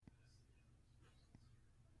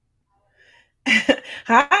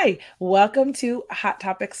Hi, welcome to Hot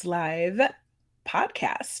Topics Live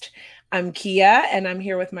podcast. I'm Kia and I'm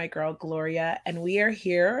here with my girl Gloria, and we are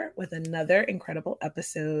here with another incredible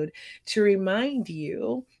episode to remind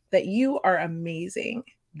you that you are amazing,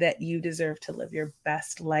 that you deserve to live your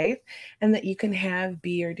best life, and that you can have,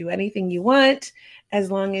 be, or do anything you want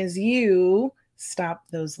as long as you stop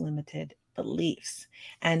those limited beliefs.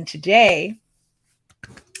 And today,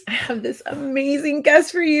 I have this amazing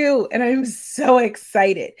guest for you, and I'm so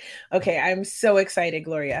excited. Okay, I'm so excited,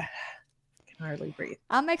 Gloria. I can hardly breathe.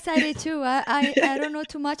 I'm excited too. I don't know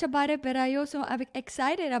too much about it, but I'm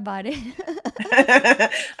excited about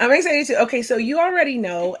it. I'm excited too. Okay, so you already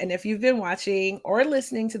know, and if you've been watching or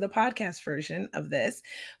listening to the podcast version of this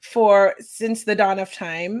for since the dawn of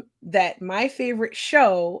time, that my favorite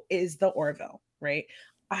show is The Orville, right?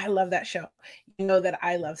 I love that show. You know that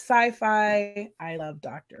I love sci-fi, I love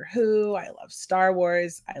Doctor Who, I love Star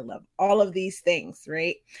Wars, I love all of these things,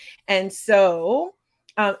 right? And so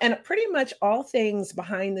and pretty much all things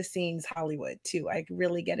behind the scenes Hollywood too. I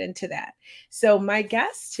really get into that. So, my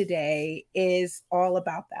guest today is all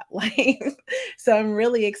about that life. So, I'm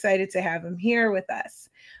really excited to have him here with us.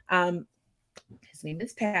 Um, his name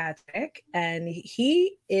is Patrick, and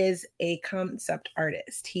he is a concept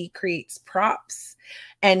artist. He creates props,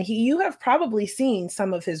 and you have probably seen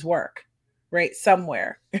some of his work, right?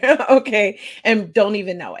 Somewhere, okay, and don't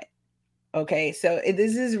even know it. Okay, so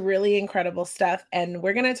this is really incredible stuff, and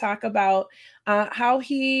we're going to talk about how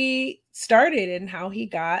he started and how he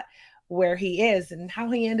got where he is and how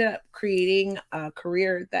he ended up creating a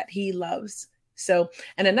career that he loves. So,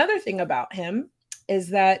 and another thing about him is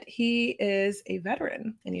that he is a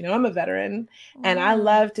veteran, and I'm a veteran, and I Wow,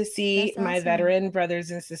 love to see that's my awesome. veteran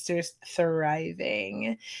brothers and sisters thriving.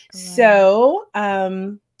 Right. So,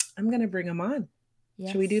 I'm going to bring him on.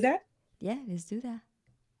 Should we do Yes. that? Yeah, let's do that.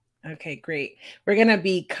 Okay, great. We're going to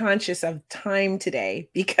be conscious of time today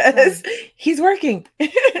because Right. he's working.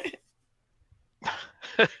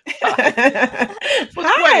 Hi. Was quite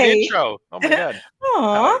an Hi. intro. Oh my god.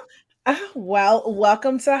 Aw. Hi. Well,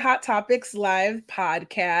 welcome to Hot Topics Live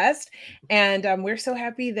podcast. And we're so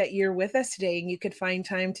happy that you're with us today and you could find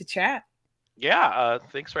time to chat. Yeah,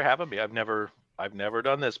 thanks for having me. I've never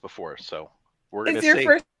done this before, so we're gonna It's your see.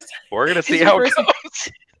 first We're gonna it's see your how it first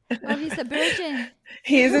goes. Oh, he's a virgin.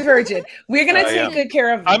 he is a virgin. We're going to I take am. good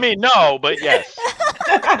care of I him. mean, no, but yes.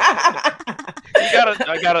 I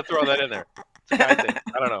gotta throw that in there. It's a guy thing.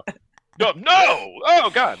 I don't know. No, no. Oh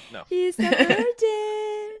god, no. He's a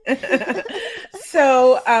virgin.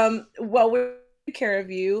 So, well, we're taking care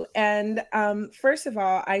of you. And first of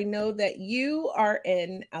all, I know that you are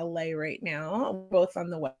in LA right now, both on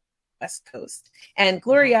the West Coast. And Mhm.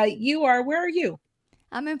 Gloria, where are you?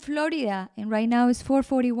 I'm in Florida, and right now it's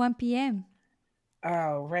 4:41 p.m.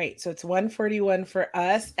 Oh, right. So it's 1:41 for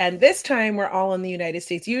us. And this time we're all in the United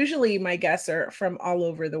States. Usually my guests are from all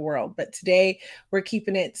over the world, but today we're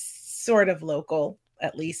keeping it sort of local,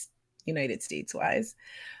 at least United States wise.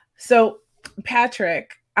 So,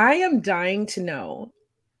 Patrick, I am dying to know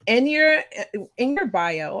in your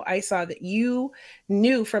bio, I saw that you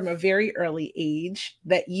knew from a very early age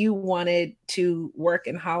that you wanted to work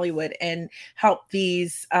in Hollywood and help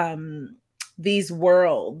these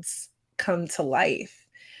worlds come to life.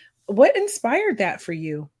 What inspired that for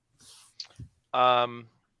you? Um.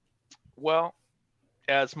 Well,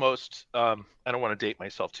 as most, I don't want to date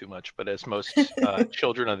myself too much, but as most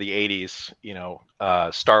children of the '80s,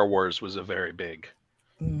 Star Wars was a very big,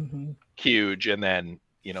 Mhm. huge, and then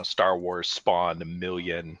Star Wars spawned a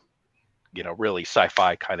million, really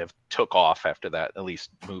sci-fi kind of took off after that, at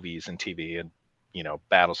least movies and TV, and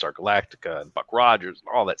Battlestar Galactica and Buck Rogers and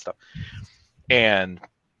all that stuff. And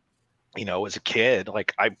as a kid,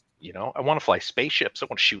 like I want to fly spaceships, I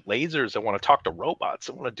want to shoot lasers, I want to talk to robots,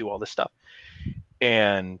 I want to do all this stuff.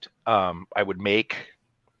 And I would make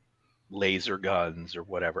laser guns or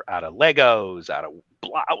whatever out of Legos, out of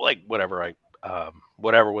blah, like whatever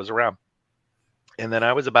was around. And then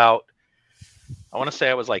I want to say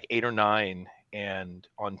I was like 8 or 9, and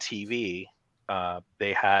on TV,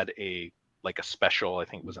 they had a special. I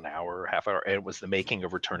think it was an hour or half hour. And it was the making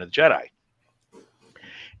of Return of the Jedi,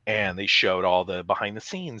 and they showed all the behind the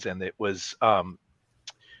scenes, and it was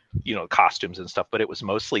costumes and stuff, but it was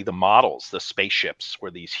mostly the models. The spaceships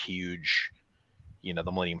were these huge. The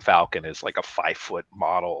Millennium Falcon is like a 5 foot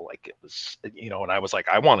model. Like it was, and I was like,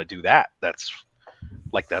 I want to do that. That's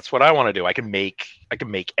what I want to do. I can make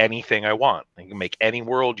anything I want. I can make any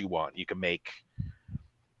world you want. You can make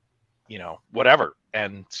whatever.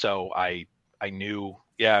 And so I knew,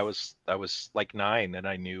 yeah, I was like 9, and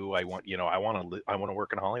I knew I want to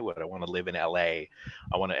work in Hollywood. I want to live in LA.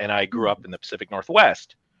 And I grew up in the Pacific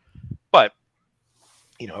Northwest, but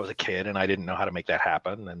I was a kid and I didn't know how to make that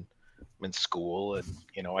happen. And I'm in school,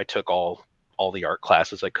 and I took all the art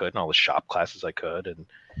classes I could and all the shop classes I could, and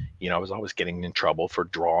I was always getting in trouble for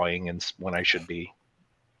drawing and when I should be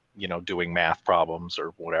doing math problems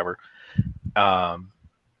or whatever.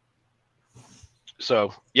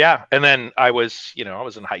 So yeah, and then I was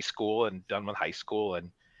in high school and done with high school,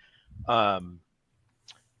 and I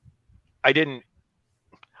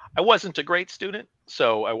wasn't a great student,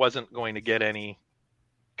 so I wasn't going to get any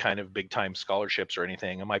kind of big time scholarships or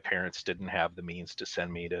anything, and my parents didn't have the means to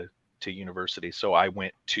send me to university. So I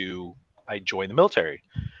joined the military,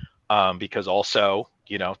 because also,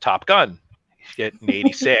 Top Gun hit in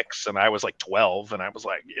 86 and I was like 12, and I was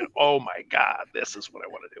like, oh my God, this is what I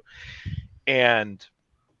want to do. And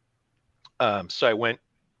so I went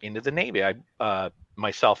into the Navy.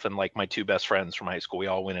 Myself and like my 2 best friends from high school, we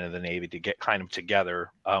all went into the Navy to get kind of together.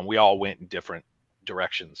 We all went in different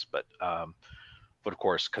directions, but of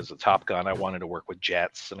course, because of Top Gun, I wanted to work with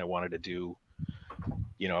jets, and I wanted to do,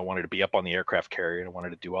 I wanted to be up on the aircraft carrier, and I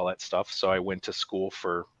wanted to do all that stuff. So I went to school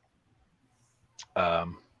for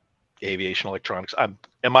aviation electronics.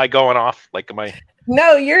 Am I going off? Like, am I?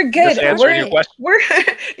 No, you're good. Answering your question?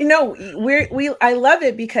 I love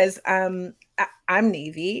it because I'm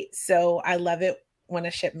Navy, so I love it when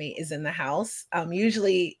a shipmate is in the house.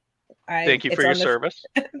 Usually thank you for your service.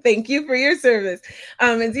 Thank you for your service.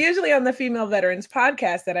 It's usually on the Female Veterans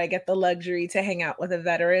podcast that I get the luxury to hang out with a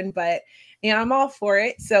veteran, but I'm all for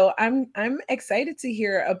it. So I'm excited to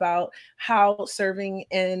hear about how serving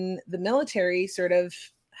in the military sort of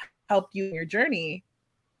helped you in your journey.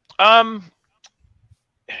 I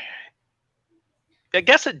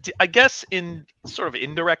guess in sort of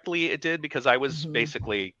indirectly it did, because I was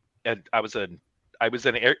basically I was an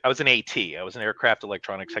AT. I was an aircraft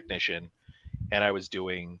electronics technician, and I was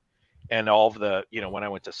doing, and all of the, when I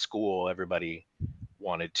went to school, everybody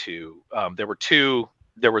wanted to,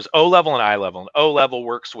 there was O level and I level, and O level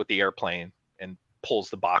works with the airplane and pulls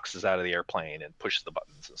the boxes out of the airplane and pushes the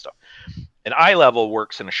buttons and stuff. And I level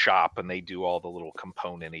works in a shop, and they do all the little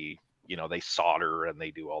component-y, they solder and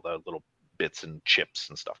they do all the little bits and chips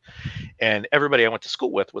and stuff. And everybody I went to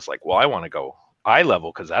school with was like, well, I want to go I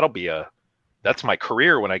level, because that's my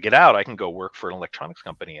career. When I get out, I can go work for an electronics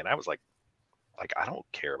company. And I was like, I don't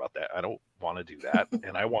care about that. I don't want to do that.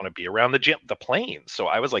 And I want to be around the planes. So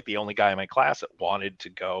I was like the only guy in my class that wanted to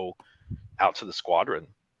go out to the squadron.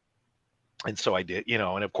 And so I did,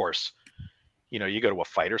 and of course, you go to a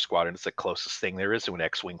fighter squadron, it's the closest thing there is to an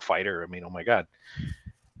X-Wing fighter. I mean, oh my God.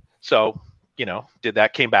 So, did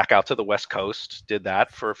that, came back out to the West Coast, did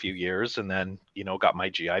that for a few years, and then, got my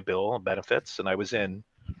GI Bill and benefits. And I was in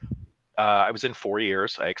 4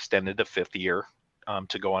 years. I extended the 5th year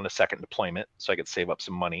to go on a second deployment so I could save up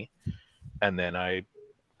some money. And then I,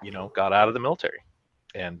 got out of the military.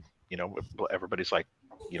 And, everybody's like,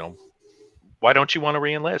 why don't you want to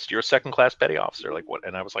re-enlist? You're a second class petty officer. Like, what?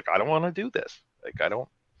 And I was like, I don't want to do this. I want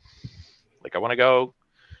to go,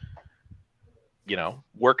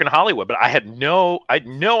 work in Hollywood. But I had no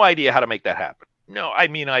idea how to make that happen. No, I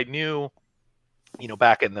mean, I knew,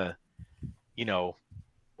 back in the,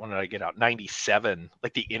 when did I get out? 97.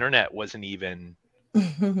 Like, the internet wasn't even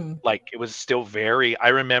like, it was still very, I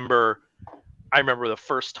remember the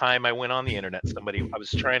first time I went on the internet, I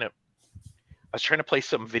was trying to play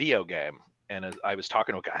some video game, and I was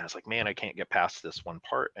talking to a guy, and I was like, man, I can't get past this one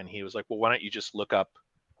part. And he was like, well, why don't you just look up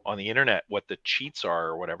on the internet what the cheats are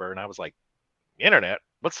or whatever? And I was like, internet?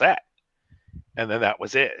 What's that? And then that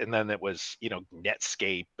was it. And then it was,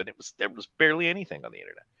 Netscape, and there was barely anything on the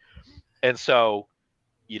internet. And so,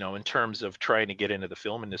 in terms of trying to get into the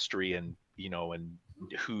film industry, and, and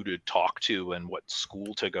who to talk to and what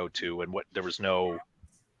school to go to, and there was I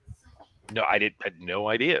had no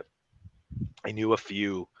idea. I knew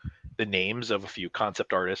the names of a few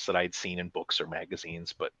concept artists that I'd seen in books or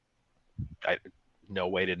magazines, but I had no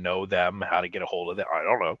way to know them, how to get a hold of them. I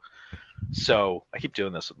don't know. So I keep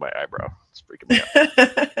doing this with my eyebrow. It's freaking me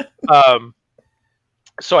out.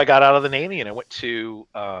 So I got out of the Navy, and I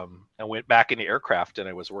went back into aircraft, and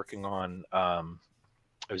I was working on, I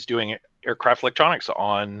was doing aircraft electronics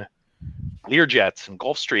on Learjets and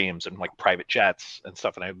Gulfstreams and like private jets and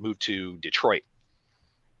stuff. And I moved to Detroit.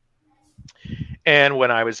 And when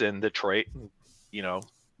I was in Detroit,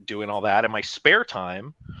 doing all that in my spare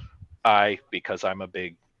time, because I'm a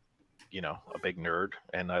big nerd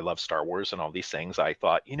and I love Star Wars and all these things, I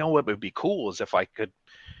thought, what would be cool is if I could,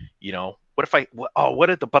 what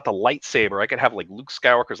about the lightsaber? I could have like Luke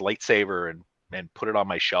Skywalker's lightsaber and and put it on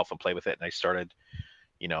my shelf and play with it. And I started,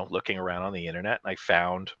 looking around on the internet, and I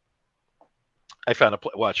found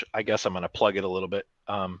watch. I guess I'm going to plug it a little bit.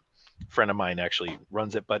 Friend of mine actually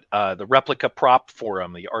runs it, but the Replica Prop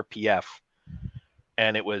Forum, the RPF,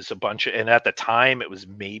 and it was a bunch of, and at the time it was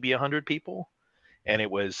maybe 100 people, and it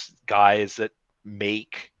was guys that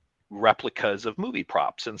make replicas of movie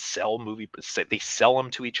props and they sell them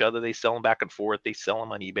to each other, they sell them back and forth, they sell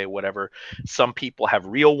them on eBay, whatever. Some people have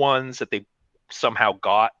real ones that they somehow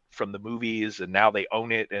got from the movies and now they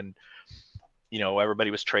own it, and everybody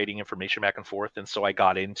was trading information back and forth. And so I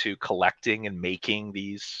got into collecting and making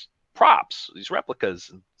these props, these replicas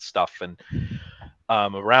and stuff. And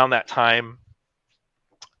around that time,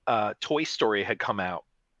 Toy Story had come out,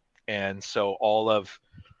 and so all of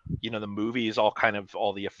the movies, all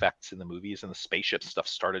the effects in the movies and the spaceship stuff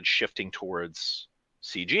started shifting towards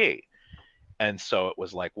CG. And so it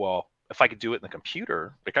was like, well, if I could do it in the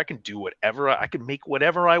computer, like I can make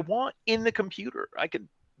whatever I want in the computer. I could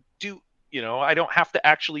do, I don't have to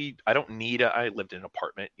actually, I lived in an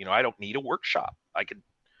apartment, I don't need a workshop. I could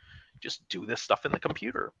just do this stuff in the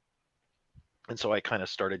computer. And so I kind of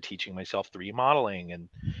started teaching myself 3D modeling and,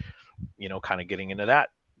 kind of getting into that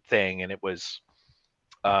thing. And it was,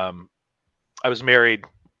 I was married,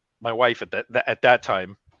 my wife at that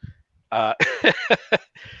time, her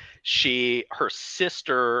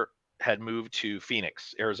sister had moved to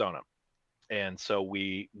Phoenix, Arizona. And so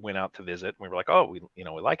we went out to visit, and we were like, oh, we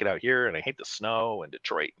like it out here, and I hate the snow and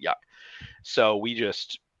Detroit, yuck. So we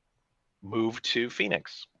just moved to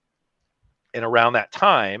Phoenix. And around that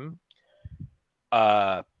time,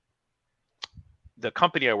 the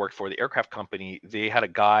company I worked for, the aircraft company, they had a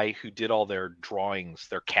guy who did all their drawings,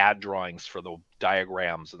 their CAD drawings for the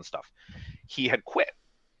diagrams and stuff. He had quit.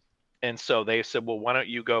 And so they said, well, why don't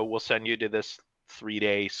you go, we'll send you to this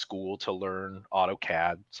 3-day school to learn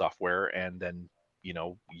AutoCAD software. And then,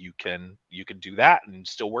 you can do that and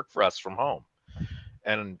still work for us from home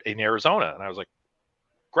and in Arizona. And I was like,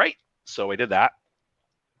 great. So I did that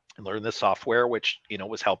and learned this software, which,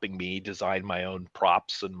 was helping me design my own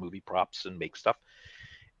props and movie props and make stuff.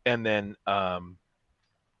 And then I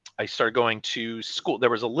started going to school. There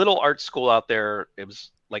was a little art school out there. It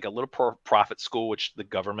was like a little profit school, which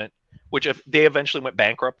they eventually went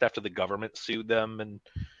bankrupt after the government sued them, and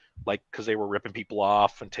because they were ripping people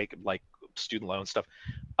off and taking student loan stuff.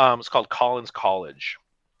 It's called Collins College,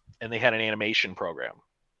 and they had an animation program.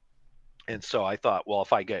 And so I thought, well,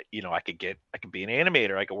 if I get, I could be an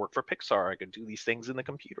animator, I could work for Pixar, I could do these things in the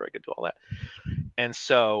computer, I could do all that. And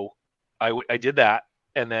so I did that.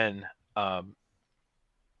 And then, as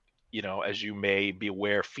you may be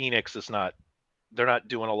aware, Phoenix they're not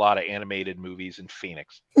doing a lot of animated movies in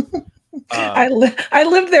Phoenix. I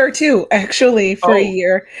lived there too, actually, for a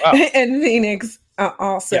year in Phoenix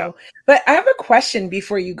also. Yeah. But I have a question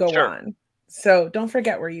before you go on. So don't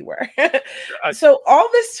forget where you were. So all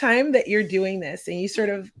this time that you're doing this, and you sort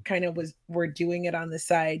of were doing it on the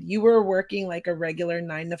side, you were working like a regular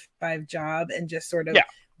 9-to-5 job and just sort of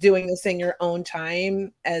doing this in your own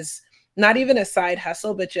time as not even a side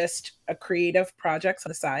hustle, but just a creative projects on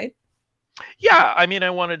the side. Yeah. I mean, I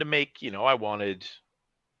wanted to make, I wanted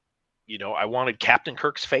Captain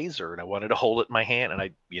Kirk's phaser, and I wanted to hold it in my hand. And I,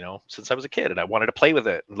 since I was a kid, and I wanted to play with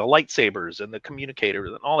it, and the lightsabers and the communicators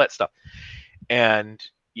and all that stuff. And,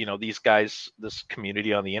 these guys, this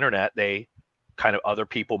community on the internet, they other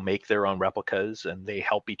people make their own replicas and they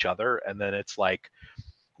help each other. And then it's like,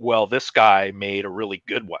 well, this guy made a really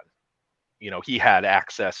good one. He had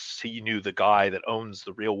access. He knew the guy that owns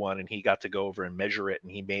the real one, and he got to go over and measure it,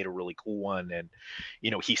 and he made a really cool one. And,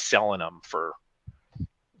 he's selling them for,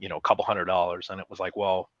 a couple $100. And it was like,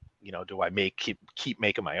 well, do I keep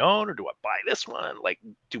making my own, or do I buy this one?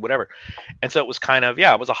 Do whatever. And so it was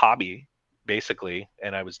it was a hobby basically.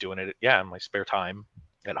 And I was doing it, in my spare time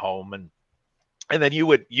at home. And then you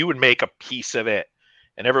would make a piece of it,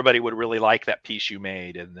 and everybody would really like that piece you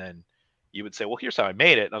made. And then you would say, well, here's how I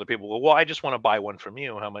made it. And other people go, well, I just want to buy one from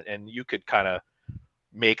you. How much? And you could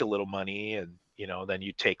make a little money, and, then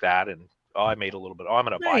you take that and, I made a little bit. I'm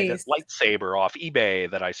going to buy this lightsaber off eBay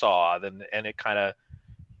that I saw. And it kind of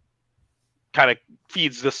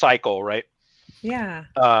feeds the cycle, right? Yeah.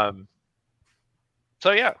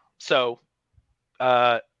 So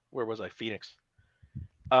where was I? Phoenix.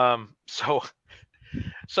 So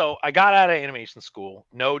I got out of animation school,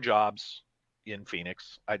 no jobs in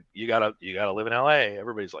Phoenix. You gotta live in LA.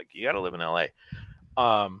 Everybody's like, you gotta live in LA.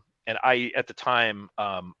 And at the time,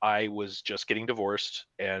 I was just getting divorced,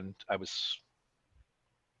 and I was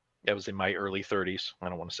in my early 30s. I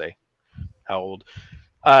don't want to say how old.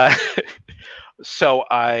 So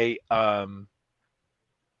I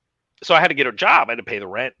so I had to get a job. I had to pay the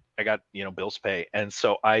rent. I got, bills to pay. And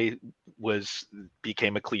so I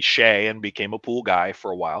became a cliche and became a pool guy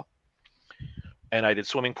for a while. And I did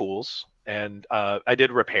swimming pools, and I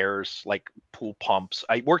did repairs like pool pumps.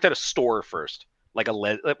 I worked at a store first, like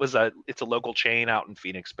it's a local chain out in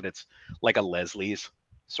Phoenix, but it's like a Leslie's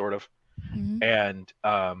sort of. Mhm. And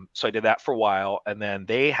so I did that for a while, and then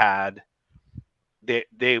they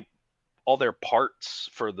all their parts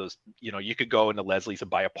for those, you could go into Leslie's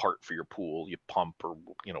and buy a part for your pool, you pump or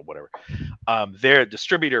whatever. They're a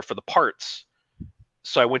distributor for the parts.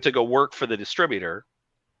 So I went to go work for the distributor.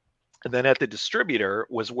 And then at the distributor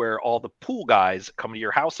was where all the pool guys come to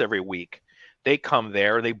your house every week. They come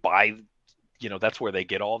there, they buy, that's where they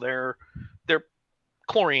get all their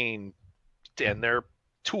chlorine and their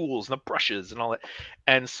tools and the brushes and all that.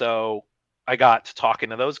 And so I got to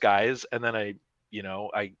talking to those guys, and then I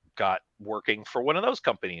got working for one of those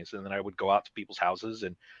companies, and then I would go out to people's houses,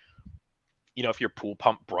 and if your pool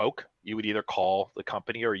pump broke, you would either call the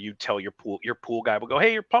company or you tell your pool guy would go,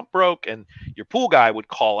 hey, your pump broke, and your pool guy would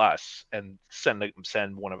call us and send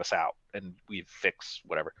one of us out, and we'd fix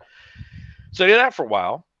whatever. So I did that for a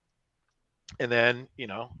while, and then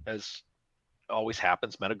as always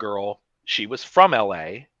happens, met a girl. She was from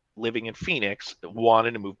LA, living in Phoenix,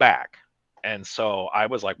 wanted to move back, and so I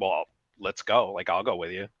was like, well, let's go. Like, I'll go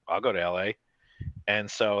with you. I'll go to LA.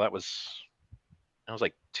 And so that was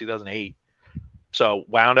like 2008. So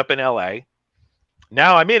wound up in LA.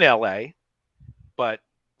 Now I'm in LA, but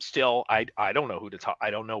still I don't know who to talk.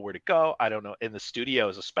 I don't know where to go. I don't know, in the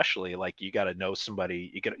studios especially, like, you got to know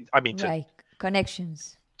somebody. Right.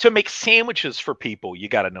 Connections. To make sandwiches for people, you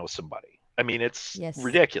got to know somebody. I mean, it's Yes.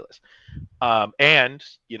 ridiculous. And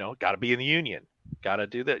got to be in the union. Got to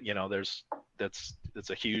do that. That's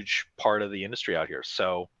a huge part of the industry out here.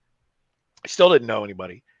 So I still didn't know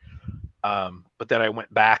anybody. But then I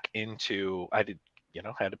went back into, I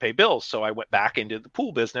had to pay bills. So I went back into the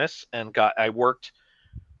pool business and I worked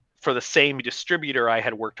for the same distributor I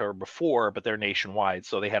had worked for before, but they're nationwide.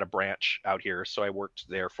 So they had a branch out here. So I worked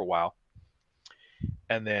there for a while.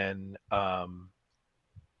 And then,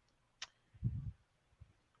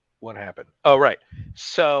 what happened? Oh, right.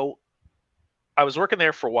 So I was working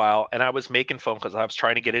there for a while, and I was making phone calls. I was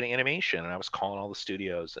trying to get into animation, and I was calling all the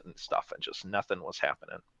studios and stuff, and just nothing was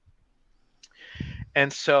happening.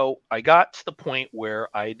 And so I got to the point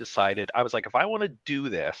where I decided, I was like, if I want to do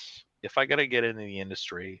this, if I got to get into the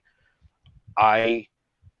industry, to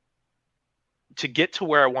get to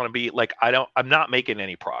where I want to be, like, I'm not making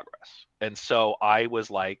any progress. And so I was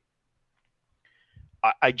like,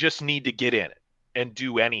 I just need to get in it and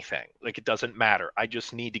do anything. Like, it doesn't matter. I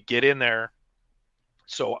just need to get in there.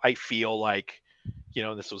 So I feel like,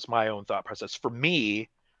 this was my own thought process. For me,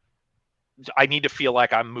 I need to feel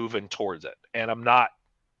like I'm moving towards it, and I'm not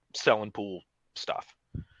selling pool stuff.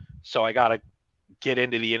 So I got to get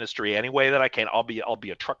into the industry any way that I can. I'll be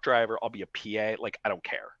a truck driver. I'll be a PA. Like, I don't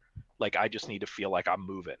care. Like, I just need to feel like I'm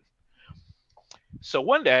moving. So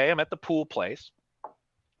one day I'm at the pool place,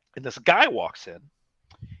 and this guy walks in,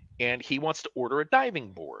 and he wants to order a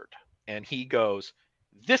diving board. And he goes,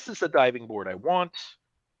 this is the diving board I want.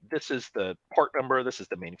 This is the part number. This is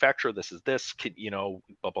the manufacturer. This is this,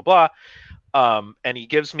 blah, blah, blah. And he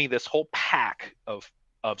gives me this whole pack of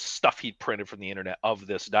stuff he'd printed from the internet of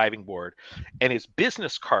this diving board. And his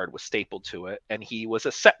business card was stapled to it. And he was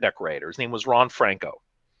a set decorator. His name was Ron Franco.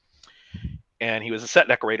 And he was a set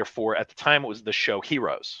decorator for, at the time, it was the show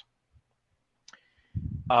Heroes.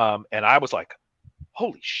 And I was like,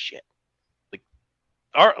 holy shit.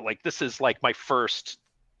 Like, this is like my first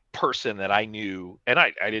person that I knew, and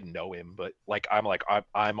I didn't know him, but like,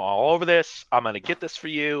 I'm all over this. I'm going to get this for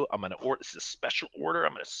you. I'm going to order, this is a special order.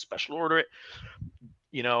 I'm going to special order it,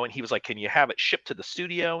 and he was like, can you have it shipped to the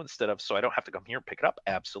studio instead of, so I don't have to come here and pick it up?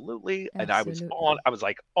 Absolutely. And I was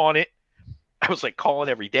like on it. I was like calling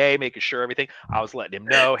every day, making sure everything, I was letting him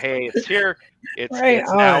know, hey, it's here.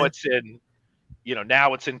 Now it's in,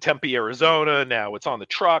 now it's in Tempe, Arizona. Now it's on the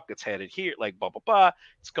truck. It's headed here, like blah, blah, blah.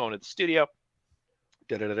 It's going to the studio.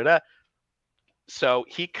 Da, da, da, da, da. So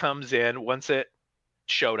he comes in once it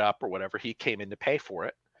showed up or whatever, he came in to pay for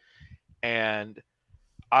it. And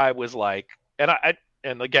I was like,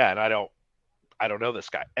 and again, I don't know this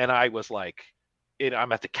guy. And I was like,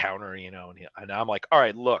 I'm at the counter, and I'm like, all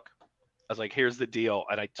right, look, I was like, here's the deal.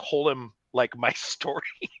 And I told him like my story.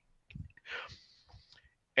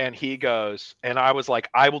 And he goes, and I was like,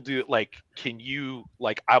 I will do, like, can you,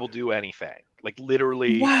 like, I will do anything. Like,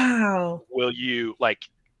 literally, wow. Will you, like,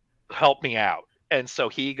 help me out? And so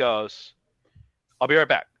he goes, I'll be right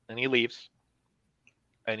back. And he leaves.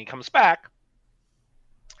 And he comes back.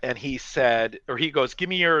 And he said, or he goes, give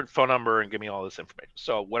me your phone number and give me all this information.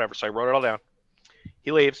 So whatever. So I wrote it all down.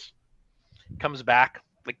 He leaves, comes back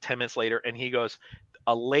like 10 minutes later, and he goes,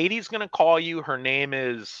 a lady's going to call you. Her name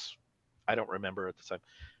is, I don't remember at the time.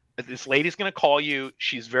 This lady's going to call you.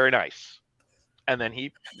 She's very nice. And then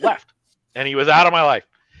he left, and he was out of my life.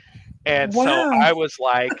 And so Wow. I was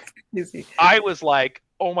like,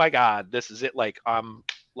 oh my God, this is it. Like, I'm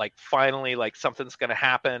like, finally, like something's going to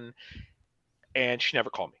happen. And she never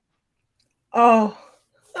called me. Oh.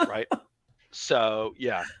 Right. So,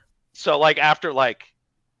 yeah. So like after like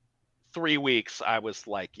 3 weeks, I was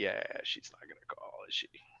like, yeah, she's not going to call, is she?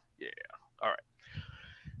 Yeah. All right.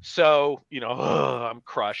 So, I'm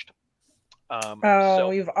crushed. So Oh,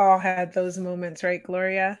 we've all had those moments, right,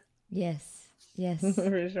 Gloria? yes, yes.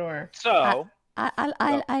 For sure. So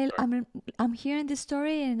I'm hearing this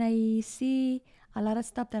story and I see a lot of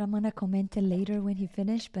stuff that I'm gonna comment later when he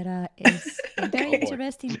finished, but it's very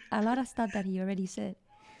interesting. A lot of stuff that he already said.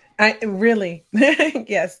 I really,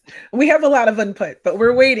 yes, we have a lot of input, but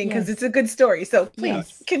we're waiting because it's a good story. So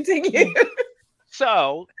please continue.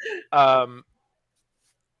 So, all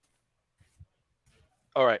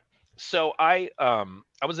right. So I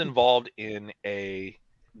was involved in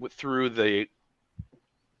through the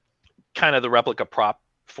kind of the replica prop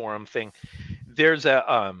forum thing. There's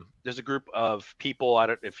a group of people. I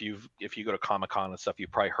don't if you go to Comic-Con and stuff,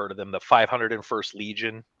 you've probably heard of them. The 501st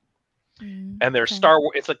Legion, and they're Star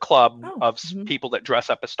Wars. It's a club of people that dress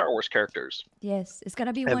up as Star Wars characters. Yes, it's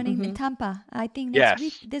gonna be one in Tampa. I think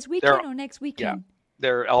this weekend or next weekend. Yeah,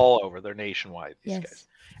 they're all over. They're nationwide. These guys,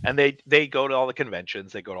 and they go to all the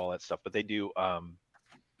conventions. They go to all that stuff. But they do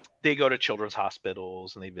they go to children's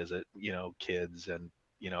hospitals and they visit kids, and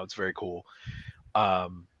it's very cool.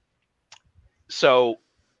 So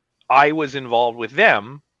I was involved with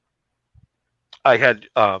them. I had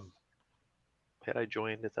I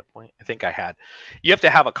joined at that point? I think I had. You have to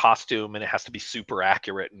have a costume, and it has to be super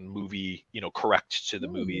accurate and movie, correct to the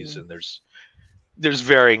movies. And there's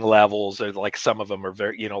varying levels. There's like some of them are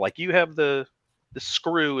very, like you have the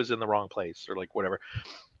screw is in the wrong place or like whatever.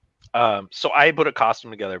 So I put a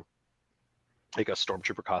costume together, like a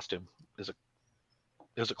stormtrooper costume. It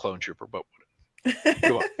was a clone trooper, but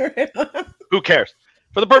who cares?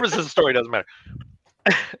 For the purposes of the story, it doesn't matter.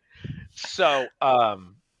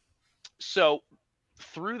 So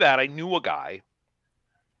through that, I knew a guy,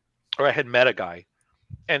 or I had met a guy,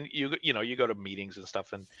 and you go to meetings and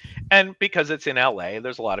stuff, and because it's in LA,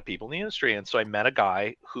 there's a lot of people in the industry, and so I met a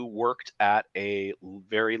guy who worked at a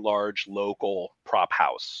very large local prop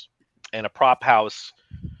house, and a prop house,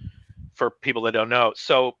 for people that don't know,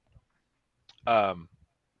 so,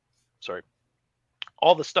 sorry,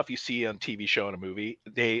 all the stuff you see on TV show and a movie,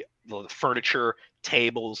 the furniture,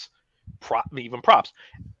 tables, even props,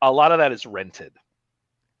 a lot of that is rented.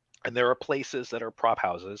 And there are places that are prop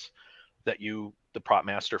houses that the prop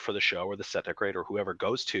master for the show or the set decorator or whoever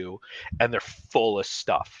goes to, and they're full of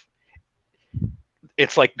stuff.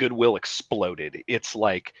 It's like Goodwill exploded. It's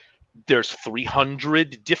like there's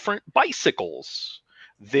 300 different bicycles.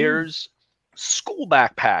 There's school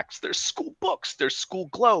backpacks. There's school books. There's school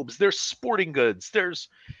globes. There's sporting goods. There's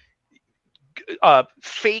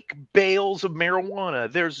fake bales of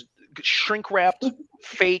marijuana. There's shrink wrapped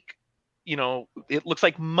fake, it looks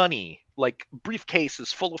like money, like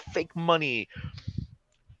briefcases full of fake money,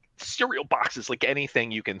 cereal boxes, like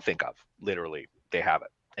anything you can think of. Literally, they have it,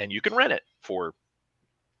 and you can rent it for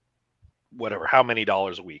whatever, how many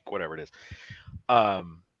dollars a week, whatever it is.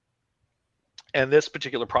 And this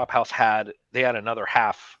particular prop house had another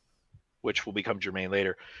half, which will become germane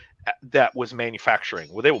later, that was manufacturing.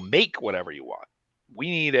 Well, they will make whatever you want.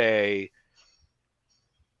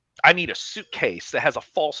 I need a suitcase that has a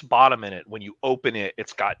false bottom in it. When you open it,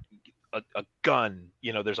 it's got a gun.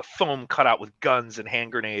 There's a foam cutout with guns and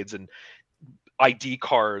hand grenades and ID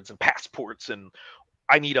cards and passports. And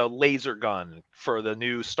I need a laser gun for the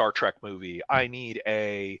new Star Trek movie. I need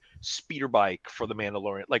a speeder bike for the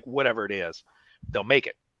Mandalorian. Like whatever it is, they'll make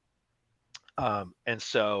it. And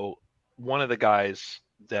so one of the guys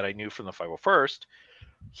that I knew from the 501st,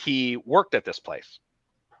 he worked at this place.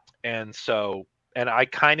 And so, and I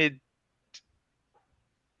kind of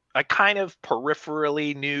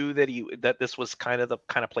peripherally knew that this was kind of the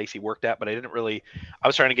kind of place he worked at, but I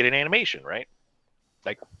was trying to get an animation, right?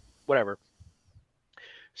 Like whatever.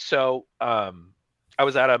 So, I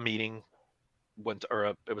was at a meeting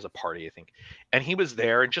it was a party, I think. And he was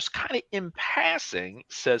there and just kind of in passing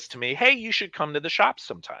says to me, hey, you should come to the shop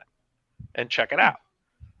sometime and check it out.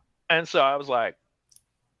 And so I was like,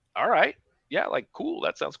 all right, yeah, like cool.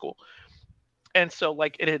 That sounds cool. And so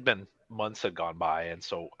like it had been months had gone by, and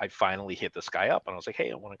so I finally hit this guy up, and I was like,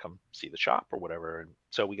 "Hey, I want to come see the shop or whatever." And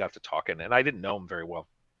so we got to talking, and I didn't know him very well.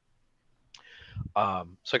 So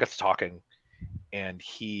I got to talking, and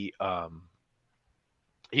he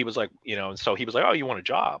was like, and so he was like, "Oh, you want a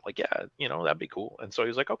job?" Like, "Yeah, that'd be cool." And so he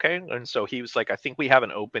was like, "Okay." And so he was like, "I think we have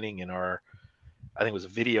an opening in our, I think it was a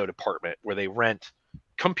video department where they rent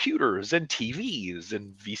computers and TVs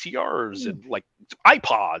and VCRs and like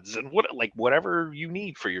iPods and whatever you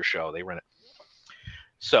need for your show, they rent it."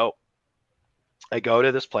 So I go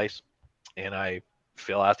to this place and I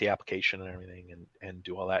fill out the application and everything and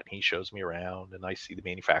do all that. And he shows me around and I see the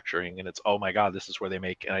manufacturing and it's, oh my God, this is where they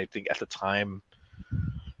make. And I think at the time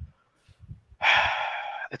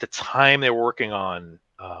they were working on,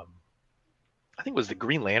 I think it was the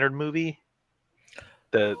Green Lantern movie,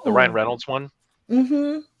 the Ryan Reynolds one.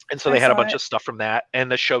 Mm-hmm. And so they had a bunch of stuff from that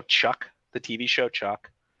and the show Chuck, the TV show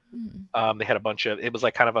Chuck. They had a bunch of, it was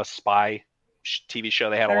like kind of a spy TV show.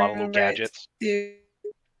 They had a lot of little gadgets.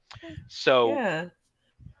 So, yeah.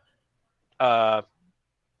 Are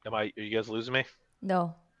you guys losing me?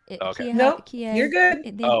 No. Okay. Kia, you're good.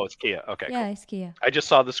 It's Kia. Okay. Yeah, cool. It's Kia. I just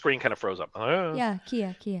saw the screen kind of froze up. Yeah,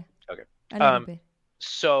 Kia. Okay. A little bit.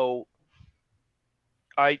 So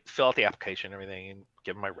I fill out the application and everything and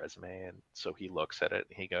give him my resume. And so he looks at it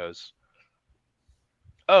and he goes,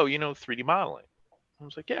 "Oh, 3D modeling?" I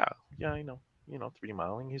was like, yeah, I know, 3D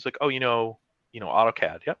modeling. He's like, "Oh,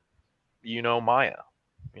 AutoCAD?" Yep. Maya,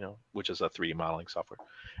 which is a 3D modeling software.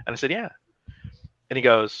 And I said, "Yeah." And he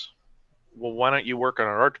goes, "Well, why don't you work on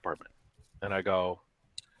our art department?" And I go,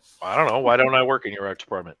 "I don't know. Why don't I work in your art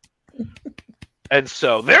department?" And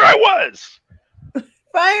so there I was.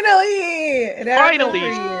 Finally.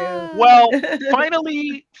 Well,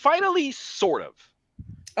 finally, sort of.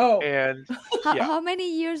 Oh. And how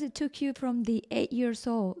many years it took you from the 8 years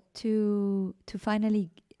old to finally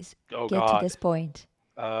get to this point?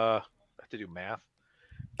 I have to do math.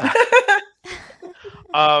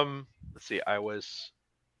 Let's see. I was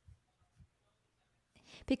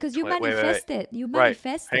because you manifested. You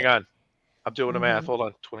manifested. Hang on, I'm doing the math. Hold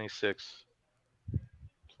on. 26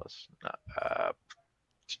 plus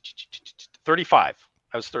 35.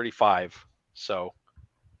 I was 35. So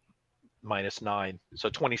minus 9. So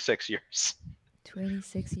 26 years.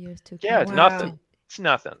 26 years took. Yeah, it's nothing. It's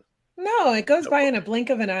nothing. No, it goes by in a blink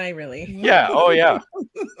of an eye, really. Yeah. Oh yeah.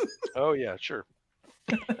 Oh yeah. Sure.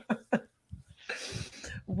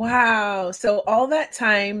 Wow. So all that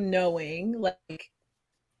time knowing, like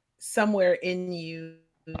somewhere in you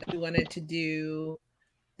wanted to do,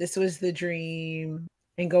 this was the dream,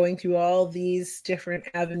 and going through all these different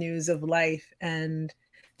avenues of life and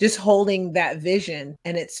just holding that vision,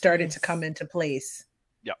 and it started to come into place.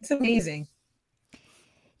 Yeah. It's amazing.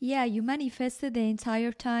 Yeah, you manifested the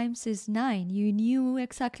entire time since 9. You knew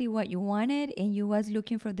exactly what you wanted and you was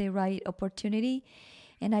looking for the right opportunity.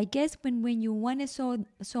 And I guess when you want it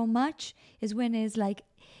so much is when it's like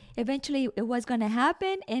eventually it was going to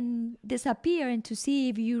happen and disappear, and to see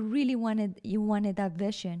if you really wanted that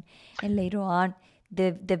vision. And later on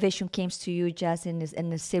the vision came to you just in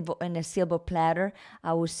a silver platter,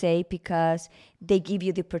 I would say, because they give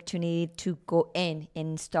you the opportunity to go in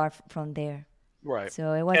and start from there. Right.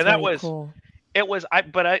 So it was very cool. It was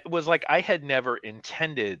like I had never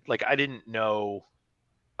intended, like I didn't know,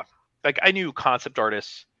 like I knew concept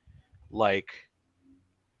artists like,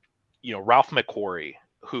 Ralph McQuarrie,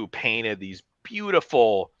 who painted these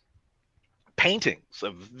beautiful paintings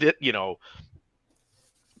of,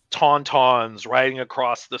 Tauntauns riding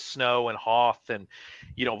across the snow and Hoth and,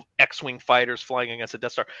 X-Wing fighters flying against a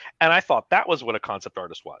Death Star. And I thought that was what a concept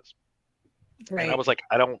artist was. Right. And I was like,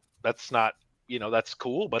 that's not, that's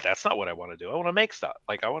cool, but that's not what I want to do. I want to make stuff.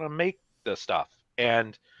 Like I want to make the stuff.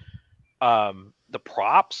 And the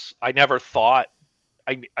props, I never thought,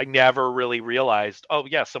 I never really realized, oh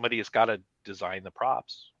yeah, somebody has got to design the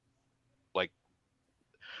props. Like,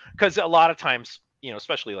 because a lot of times,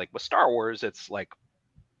 especially like with Star Wars, it's like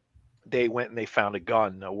they went and they found a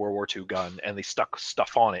World War II gun, and they stuck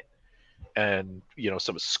stuff on it, and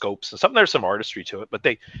some scopes and something. There's some artistry to it, but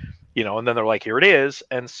they, and then they're like, here it is.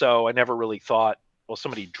 And so I never really thought, well,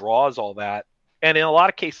 somebody draws all that, and in a lot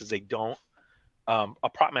of cases they don't. A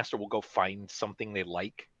prop master will go find something they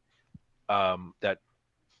like, that,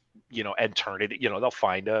 and turn it. They'll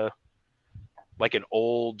find an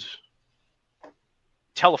old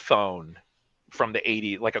telephone from the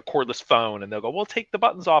 80s, like a cordless phone, and they'll go, we'll take the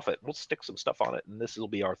buttons off it, we'll stick some stuff on it, and this will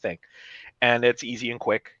be our thing. And it's easy and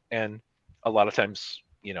quick, and a lot of times,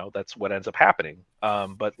 that's what ends up happening.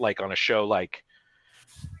 But like on a show like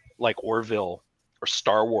Orville or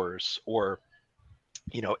Star Wars, or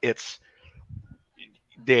it's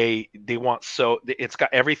they want, so it's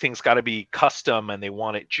got, everything's got to be custom, and they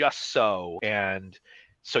want it just so. And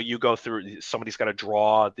so you go through, somebody's got to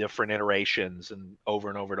draw different iterations and over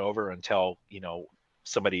and over and over until,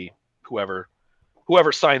 somebody, whoever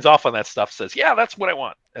signs off on that stuff says, yeah, that's what I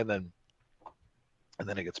want. And then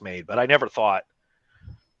it gets made. But I never thought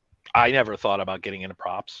about getting into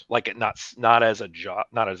props, like it, not as a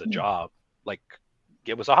job, like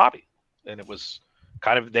it was a hobby, and it was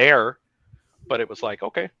kind of there, but it was like,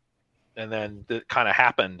 okay. And then it kind of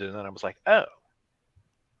happened, and then I was like, oh,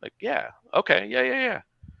 like, yeah, okay, yeah.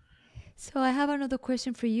 So I have another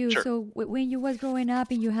question for you. Sure. So when you was growing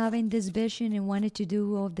up and you having this vision and wanted to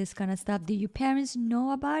do all this kind of stuff, did your parents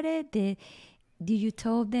know about it? Did you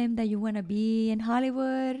tell them that you want to be in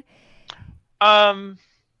Hollywood? I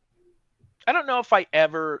don't know if I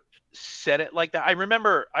ever said it like that. I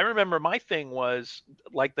remember my thing was,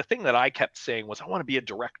 like, the thing that I kept saying was, I want to be a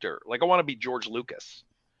director. Like, I want to be George Lucas.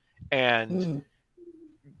 And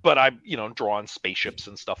but I, drawing spaceships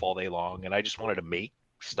and stuff all day long, and I just wanted to make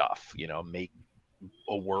stuff, make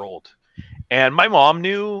a world. And my mom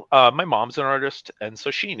knew, my mom's an artist, and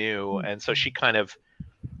so she knew, and so she kind of,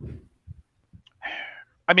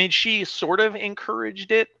 I mean, she sort of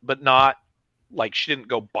encouraged it, but not like, she didn't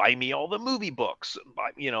go buy me all the movie books,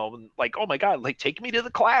 like, oh my God, like, take me to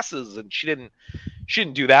the classes. And she didn't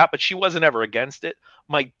do that, but she wasn't ever against it.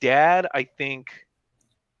 My dad, I think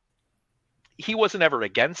he wasn't ever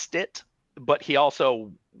against it, but he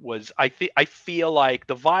also was, I feel like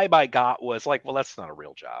the vibe I got was like, well, that's not a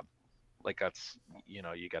real job. Like, that's,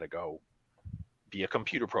 you got to go be a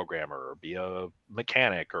computer programmer or be a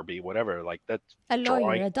mechanic or be whatever. Like, that's a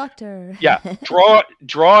lawyer, a doctor. Yeah.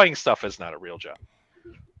 Drawing stuff is not a real job.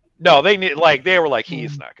 No, they were like,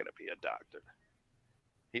 he's not going to be a doctor.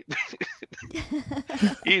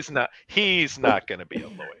 He's not going to be a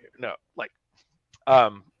lawyer. No, like,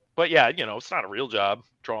 but yeah, it's not a real job,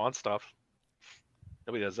 drawing stuff.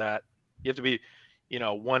 Nobody does that. You have to be,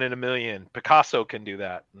 one in a million. Picasso can do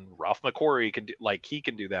that, and Ralph McQuarrie can do, like, he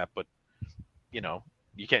can do that, but you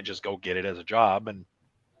can't just go get it as a job. And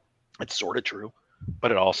it's sort of true, but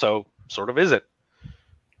it also sort of isn't.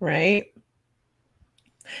 Right.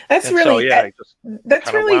 That's really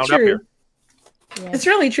true. Yeah. It's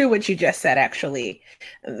really true what you just said, actually.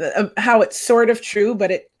 How it's sort of true,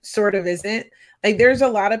 but it sort of isn't. Like, there's a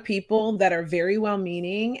lot of people that are very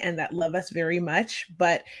well-meaning and that love us very much,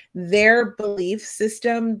 but their belief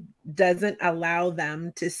system doesn't allow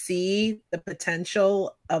them to see the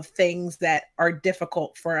potential of things that are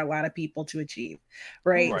difficult for a lot of people to achieve,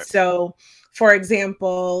 right? So, for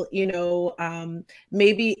example,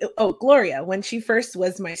 maybe, Gloria, when she first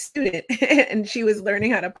was my student and she was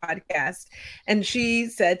learning how to podcast, and she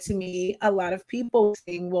said to me, a lot of people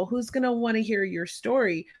saying, well, who's going to want to hear your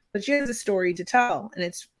story? But she has a story to tell, and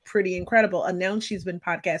it's pretty incredible. And now she's been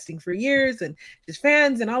podcasting for years, and she's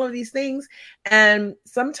fans and all of these things. And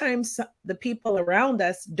sometimes the people around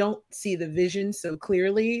us don't see the vision so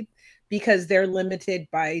clearly because they're limited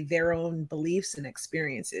by their own beliefs and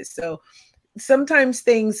experiences. So sometimes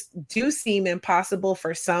things do seem impossible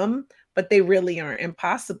for some, but they really aren't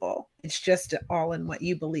impossible. It's just all in what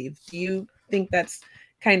you believe. Do you think that's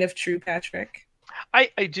kind of true, Patrick? I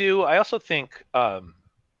do. I also think, I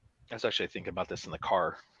was actually thinking about this in the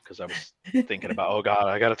car, because I was thinking about, oh God,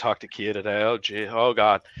 I got to talk to Kia today. Oh gee, oh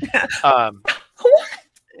God.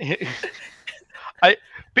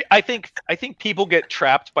 I think people get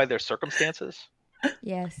trapped by their circumstances.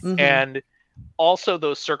 Yes. Mm-hmm. And also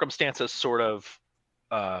those circumstances sort of,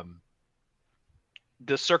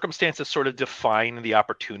 define the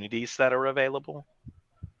opportunities that are available.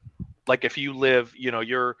 Like, if you live,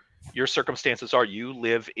 your circumstances are, you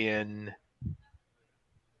live in,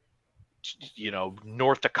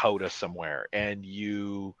 North Dakota somewhere, and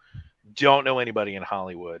you don't know anybody in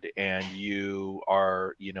Hollywood, and you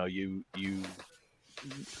are,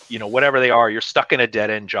 whatever they are, you're stuck in a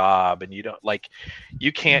dead end job, and you don't, like,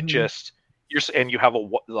 you can't just, and you have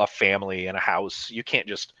a family and a house. You can't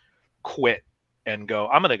just quit and go,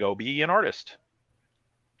 I'm going to go be an artist.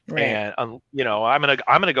 Right. And, I'm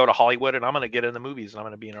going to go to Hollywood, and I'm going to get in the movies, and I'm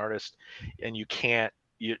going to be an artist. And you can't,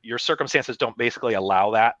 your circumstances don't basically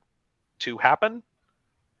allow that to happen.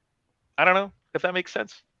 I don't know if that makes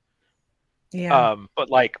sense. Yeah.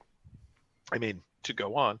 But, like, I mean, to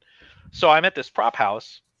go on. So I'm at this prop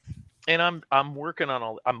house, and I'm working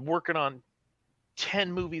on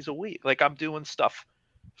 10 movies a week. Like, I'm doing stuff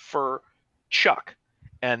for Chuck.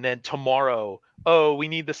 And then tomorrow, oh, we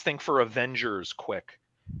need this thing for Avengers quick.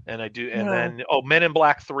 And I do, and then, oh, Men in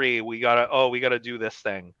Black 3, we gotta do this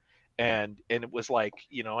thing. and it was like,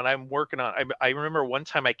 you know, and I'm working on, I remember one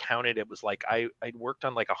time I counted, it was like I'd worked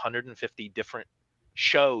on like 150 different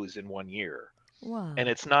shows in 1 year. And Wow.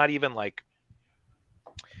 it's not even like,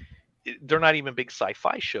 they're not even big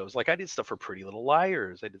sci-fi shows. Like I did stuff for Pretty Little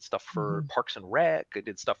Liars, I did stuff for Mhm. Parks and Rec, I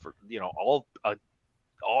did stuff for, you know, all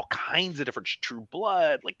kinds of different, True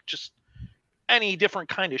Blood, like just any different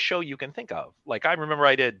kind of show you can think of. Like I remember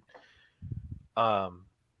I did, um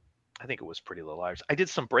I think it was Pretty Little Liars. I did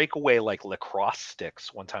some breakaway like lacrosse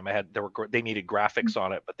sticks one time. They needed graphics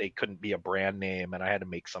on it, but they couldn't be a brand name, and I had to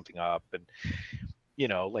make something up. And you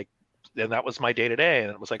know, like, and that was my day to day. And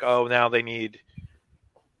it was like, oh, now they need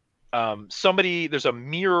somebody. There's a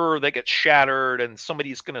mirror that gets shattered, and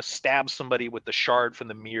somebody's gonna stab somebody with the shard from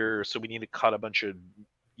the mirror. So we need to cut a bunch of,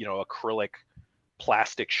 you know, acrylic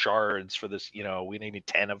plastic shards for this. You know, we needed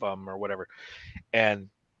 10 of them or whatever. And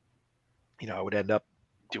you know, I would end up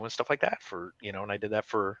doing stuff like that for, you know, and I did that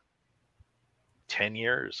for 10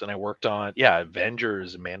 years. And I worked on, yeah,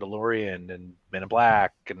 Avengers and Mandalorian and Men in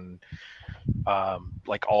Black and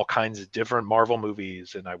like all kinds of different Marvel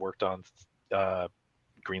movies. And I worked on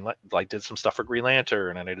like did some stuff for Green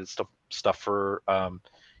Lantern, and I did stuff for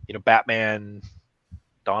you know, Batman,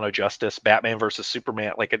 Dawn of Justice, Batman versus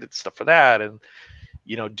Superman. Like I did stuff for that, and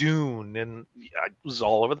you know, Dune, and I was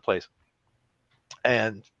all over the place.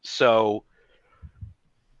 And so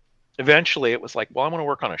eventually it was like, well, I want to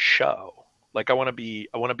work on a show. Like I want to be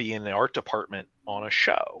in the art department on a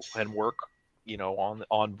show and work, you know,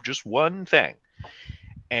 on just one thing.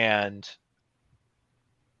 And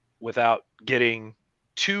without getting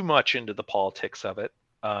too much into the politics of it,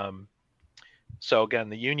 so again,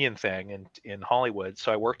 the union thing in Hollywood.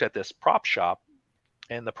 So I worked at this prop shop,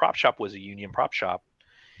 and the prop shop was a union prop shop,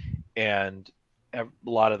 and a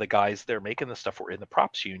lot of the guys there making the stuff were in the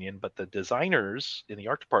props union, but the designers in the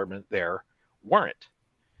art department there weren't.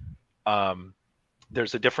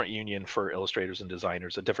 There's a different union for illustrators and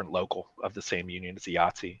designers, a different local of the same union. It's the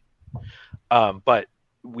IATSE. But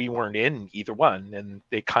we weren't in either one, and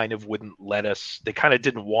they kind of wouldn't let us. They kind of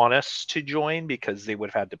didn't want us to join because they would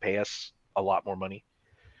have had to pay us a lot more money.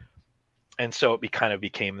 And so it kind of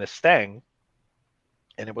became this thing.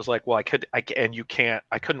 And it was like, well, I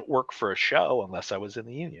couldn't work for a show unless I was in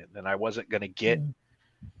the union, and I wasn't going to get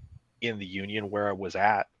in the union where I was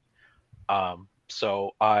at.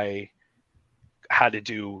 So I had to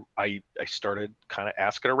do, I started kind of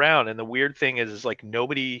asking around. And the weird thing is like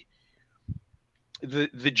nobody,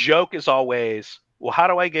 the joke is always, well, how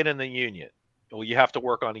do I get in the union? Well, you have to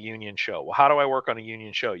work on a union show. Well, how do I work on a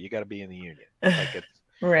union show? You got to be in the union. Like it's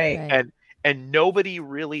Right. Right. and nobody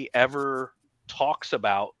really ever talks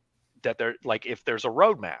about that. They're like, if there's a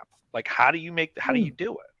roadmap, like how do you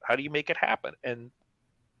do it? How do you make it happen? And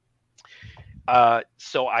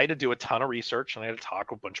so I had to do a ton of research, and I had to talk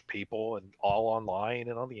to a bunch of people, and all online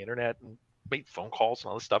and on the internet, and make phone calls and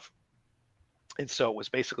all this stuff. And so it was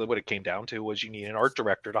basically what it came down to was you need an art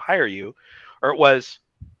director to hire you, or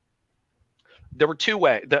there were two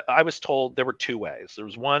ways that I was told. There were two ways. There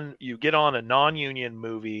was one, you get on a non-union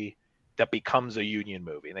movie that becomes a union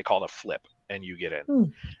movie, and they call it a flip, and you get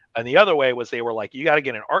in. And the other way was they were like, you got to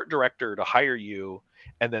get an art director to hire you,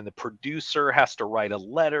 and then the producer has to write a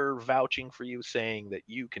letter vouching for you, saying that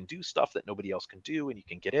you can do stuff that nobody else can do, and you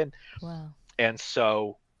can get in. Wow. And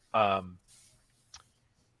so, what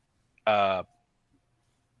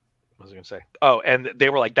was I going to say? Oh, and they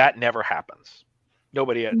were like, that never happens.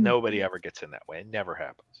 Nobody ever gets in that way. It never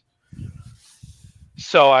happens.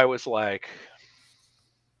 So I was like,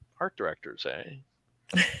 art directors, eh?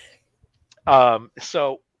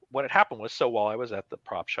 So what had happened was, so while I was at the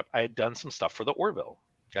prop shop, I had done some stuff for the Orville.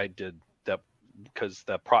 I did that because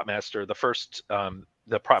the prop master for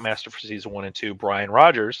season 1 and 2, Brian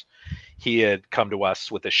Rogers, he had come to us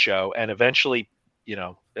with a show, and eventually, you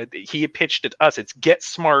know, he had pitched it to us. It's Get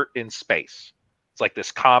Smart in Space. It's like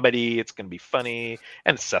this comedy. It's going to be funny,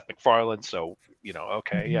 and it's Seth MacFarlane. So, you know,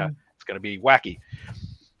 okay, yeah, it's going to be wacky.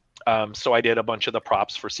 So I did a bunch of the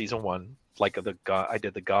props for season 1, like I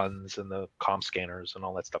did the guns and the comm scanners and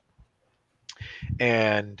all that stuff.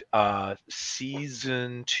 And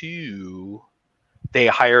season 2, they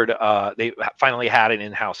finally had an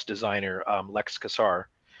in-house designer, Lex Kassar.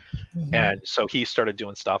 And so he started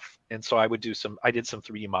doing stuff. And so I did some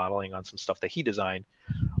 3D modeling on some stuff that he designed.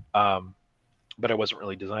 But I wasn't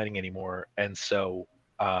really designing anymore. And so,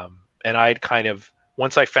 and I'd kind of,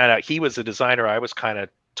 once I found out he was a designer, I was kind of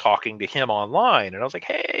talking to him online, and I was like,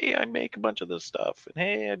 hey, I make a bunch of this stuff, and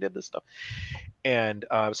hey, I did this stuff. And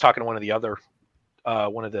I was talking to one of the other,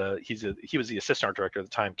 he was the assistant art director at the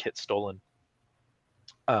time, Kit Stolen.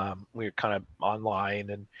 We were kind of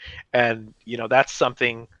online, and you know, that's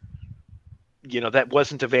something that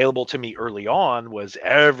wasn't available to me early on was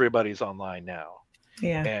everybody's online now.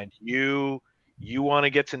 Yeah. And you want to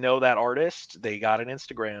get to know that artist, they got an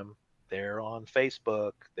Instagram, they're on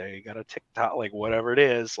Facebook, they got a TikTok, like whatever it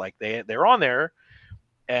is, like they're on there,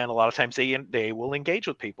 and a lot of times they will engage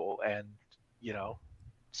with people, and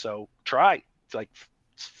so try, it's like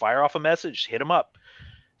fire off a message, hit them up.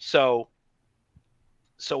 So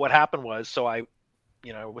what happened was, I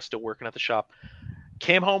was still working at the shop,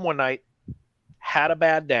 came home one night, had a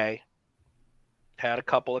bad day, had a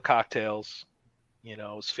couple of cocktails,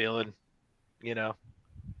 was feeling,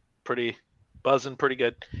 pretty buzzing, pretty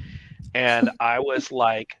good. And I was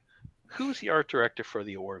like, who's the art director for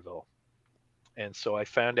the Orville? And so I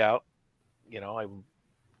found out, I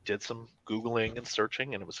did some Googling and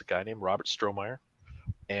searching, and it was a guy named Robert Strohmeyer.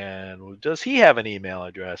 And does he have an email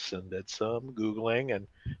address? And did some Googling and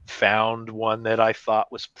found one that I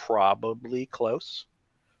thought was probably close.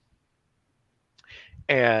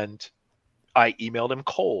 And I emailed him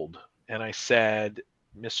cold, and I said,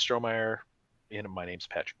 Miss Strohmeyer, my name's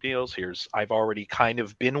Patrick Niels. I've already kind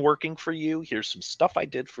of been working for you. Here's some stuff I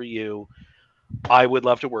did for you. I would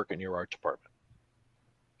love to work in your art department.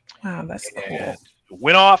 Wow, that's cool. And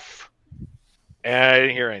went off, and I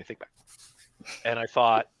didn't hear anything back. And I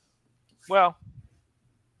thought, well,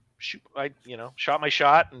 shoot, I shot my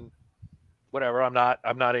shot, and whatever. I'm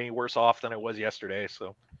not any worse off than I was yesterday,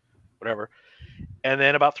 so whatever. And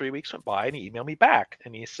then about 3 weeks went by, and he emailed me back,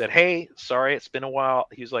 and he said, "Hey, sorry, it's been a while."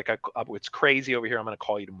 He's like, "It's crazy over here. I'm going to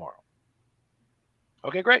call you tomorrow."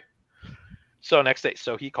 Okay, great. So next day,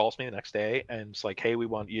 he calls me the next day, and it's like, "Hey, we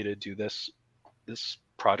want you to do this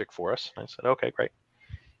project for us." And I said, "Okay, great."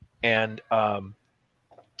 And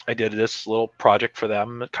I did this little project for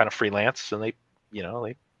them, kind of freelance, and they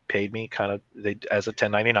paid me as a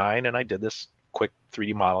 1099, and I did this quick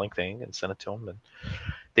 3D modeling thing and sent it to them, and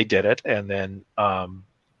they did it, and then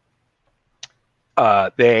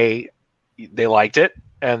they liked it,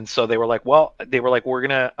 and so they were like, we're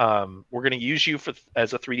gonna use you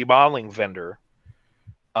as a 3D modeling vendor,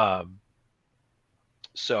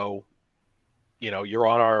 so you're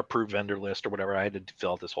on our approved vendor list or whatever. I had to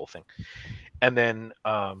fill out this whole thing, and then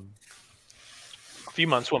a few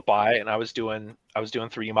months went by, and I was doing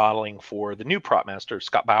 3D modeling for the new prop master,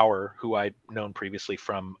 Scott Bauer, who I'd known previously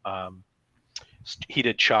from. He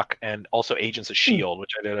did Chuck and also Agents of S.H.I.E.L.D.,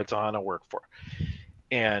 which I did a ton of work for.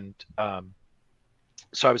 And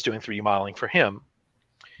so I was doing 3D modeling for him,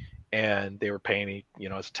 and they were paying me, as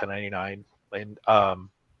a 1099. And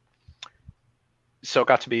so it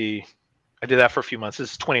got to be, I did that for a few months.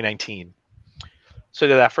 This is 2019. So I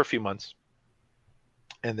did that for a few months.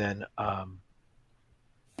 And then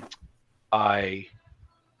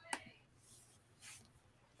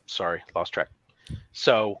lost track.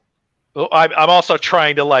 So I'm also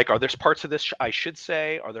trying to are there parts of this I should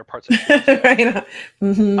say? Are there parts of this? Right.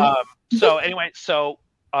 Mm-hmm. So anyway,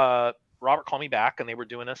 Robert called me back, and they were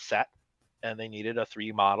doing a set, and they needed a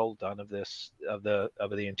 3D model done of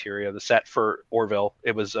the interior of the set for Orville.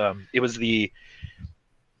 It was I'm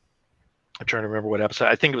trying to remember what episode.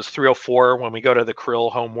 I think it was 304 when we go to the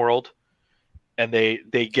Krill home world, and they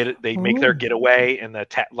make their getaway in the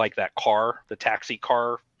taxi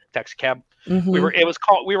cab. Mm-hmm.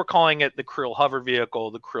 We were calling it the Krill hover vehicle,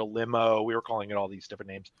 the Krill limo. We were calling it all these different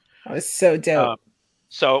names. That was so dope.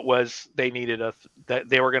 So it was, they needed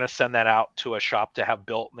they were going to send that out to a shop to have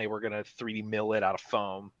built, and they were going to 3D mill it out of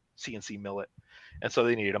foam, CNC mill it. And so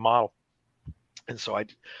they needed a model. And so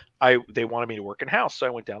they wanted me to work in house. So I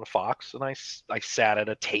went down to Fox, and I sat at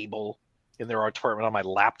a table in their art department on my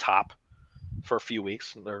laptop for a few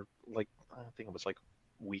weeks. And they're I think it was a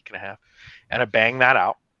week and a half, and I banged that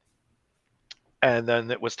out. And then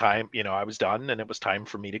it was time, I was done, and it was time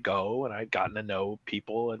for me to go, and I'd gotten to know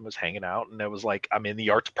people and was hanging out, and it was like, I'm in the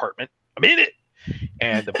art department. I'm in it.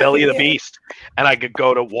 And the belly of the beast. And I could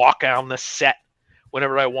go to walk on the set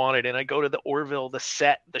whenever I wanted. And I go to the Orville, the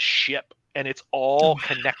set, the ship, and it's all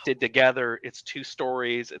connected together. It's 2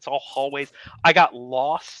 stories. It's all hallways. I got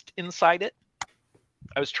lost inside it.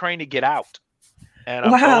 I was trying to get out, and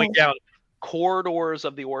I'm going down corridors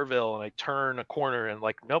of the Orville, and I turn a corner, and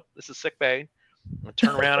nope, this is sick bay. I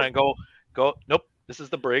turn around and go, nope, this is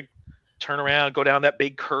the brig. Turn around, go down that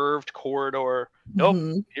big curved corridor.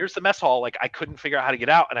 Nope, here's the mess hall. I couldn't figure out how to get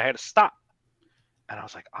out, and I had to stop. And I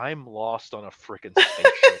was like, I'm lost on a freaking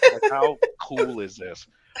spaceship. How cool is this?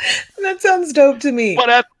 That sounds dope to me. But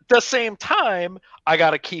at the same time, I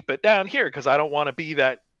got to keep it down here because I don't want to be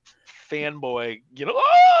that fanboy,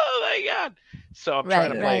 oh my God. So I'm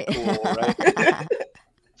trying to play it cool, right?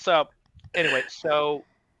 So anyway, it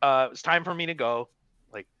was time for me to go.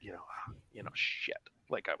 Shit.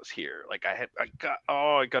 like I was here. Like I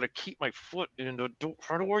got to keep my foot in the door.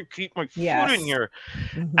 How do I keep my foot Yes. in here?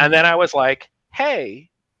 Mhm. And then I was like, hey,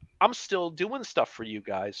 I'm still doing stuff for you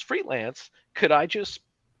guys, freelance. Could I just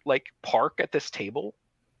like park at this table?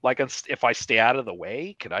 Like if I stay out of the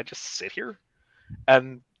way, could I just sit here?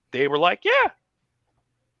 And they were like, yeah.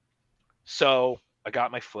 So I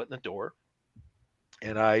got my foot in the door,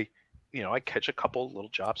 and I catch a couple little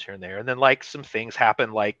jobs here and there, and then like some things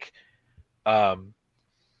happen, like, so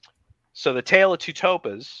the Tale of Two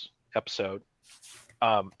Topas episode.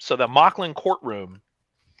 So the Mocklin courtroom,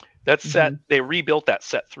 that set, they rebuilt that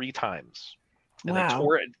set 3 times, and Wow.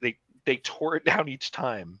 they tore it down each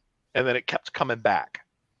time, and then it kept coming back,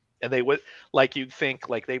 and they would, like, you'd think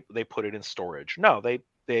like they put it in storage. No, they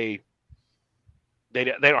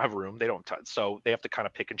don't have room. They don't so they have to kind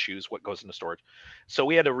of pick and choose what goes into storage. So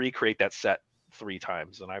we had to recreate that set 3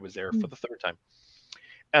 times, and I was there for the 3rd time.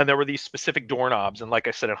 And there were these specific doorknobs, and like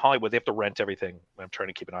I said, in Hollywood they have to rent everything. I'm trying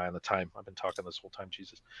to keep an eye on the time. I've been talking this whole time,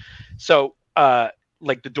 Jesus. So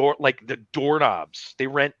like the doorknobs, they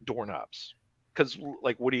rent doorknobs, because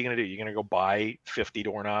like, what are you gonna do? You're gonna go buy 50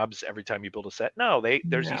 doorknobs every time you build a set? No,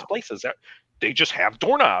 there's these places that they just have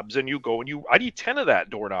doorknobs, and you go and I need 10 of that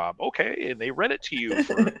doorknob. Okay, and they rent it to you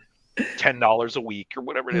for $10 a week or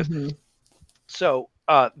whatever it is. So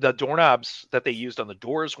the doorknobs that they used on the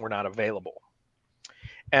doors were not available.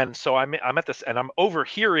 And so I'm at this, and I'm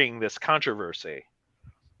overhearing this controversy.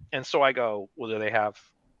 And so I go, well,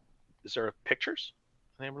 is there pictures?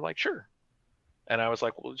 And they were like, sure. And I was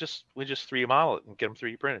like, well, we just 3D model it and get them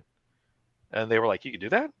 3D printed. And they were like, you can do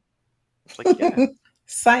that? I was like, yeah.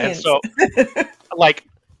 Science. And so like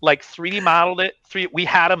 3D modeled it. We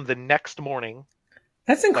had them the next morning.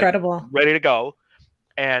 That's incredible. Like, ready to go.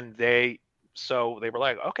 And they were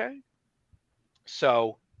like, okay.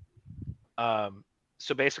 So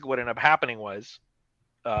basically what ended up happening was,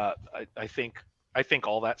 I think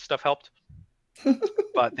all that stuff helped,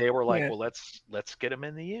 but they were like, well, let's get them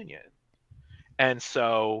in the union. And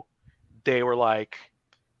so they were like,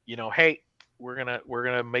 hey, we're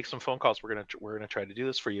gonna make some phone calls. We're gonna try to do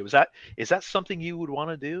this for you. Is that something you would want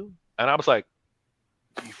to do? And I was like,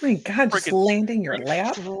 oh my God, just landing your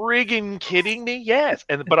lap? Friggin' kidding me? Yes.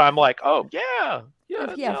 But I'm like, oh yeah. Yeah,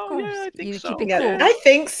 of course. Yeah, I think You so. keep it cool. I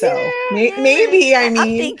think so. Yeah, maybe. I mean, I'm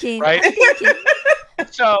thinking. Right? I'm thinking.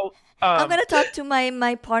 So I'm gonna talk to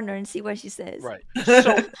my partner and see what she says. Right.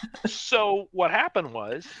 So what happened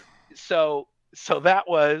was, so that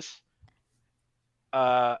was,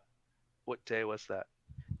 what day was that?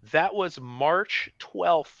 That was March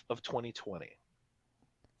 12th of 2020.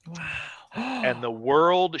 Wow. And the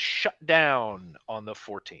world shut down on the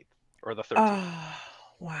 14th or the 13th. Oh,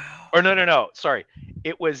 wow. Or no. Sorry.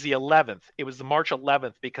 It was the 11th. It was the March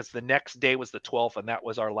 11th, because the next day was the 12th, and that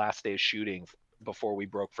was our last day of shooting before we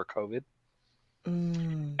broke for COVID.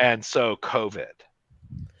 And so COVID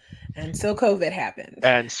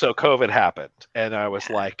happened. And I was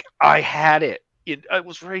like, I had it. I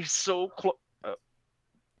was very so close.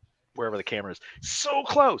 Wherever the camera is, so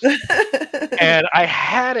close. And I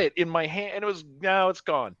had it in my hand, and now it's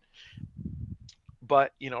gone.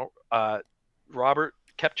 But Robert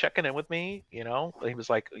kept checking in with me. He was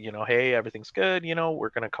like, hey, everything's good, we're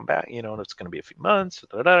gonna come back, and it's gonna be a few months,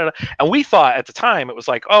 and we thought at the time it was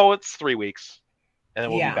like, oh, it's 3 weeks and then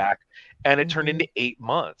we'll be back. And it turned into 8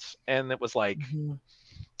 months, and it was like,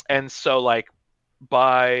 and so like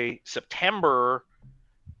by September,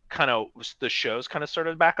 the shows kind of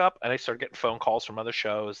started back up, and I started getting phone calls from other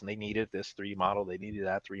shows, and they needed this 3D model, they needed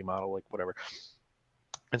that 3D model, like whatever.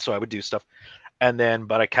 And so I would do stuff, and then,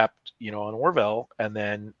 but I kept, on Orville, and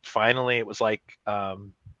then finally it was like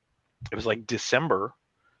December.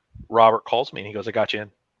 Robert calls me and he goes, I got you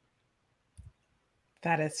in.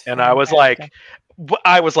 That is fantastic. And I was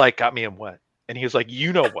like, got me in what? And he was like,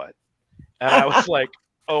 you know what? And I was like,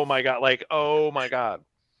 oh my God.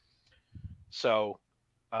 So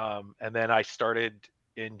and then I started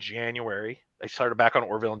in January. I started back on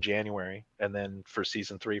Orville in January, and then for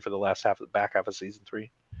season 3, for the back half of season 3.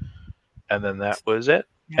 And then that was it.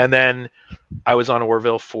 Yeah. And then I was on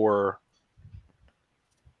Orville for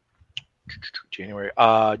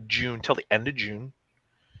June, till the end of June.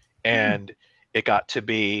 And it got to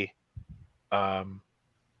be the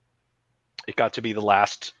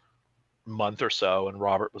last month or so, and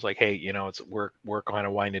Robert was like, hey, we're kind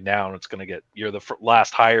of winding down. It's going to you're the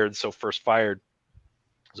last hired, so first fired.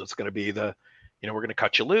 So it's going to be we're going to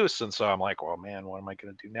cut you loose. And so I'm like, well, man, what am I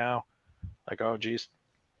going to do now? Like, oh, geez.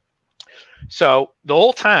 So the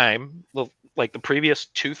whole time, like the previous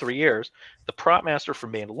 2-3 years, the prop master for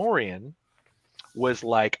Mandalorian was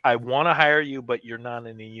like, I want to hire you, but you're not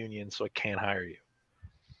in the union, so I can't hire you.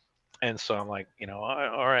 And so I'm like,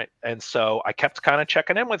 all right. And so I kept kind of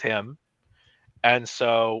checking in with him. And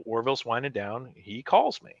so Orville's winding down. He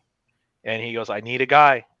calls me and he goes, I need a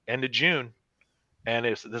guy end of June. And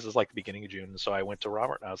this is like the beginning of June. And so I went to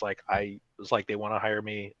Robert and I was like, they want to hire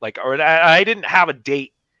me. Like, or I didn't have a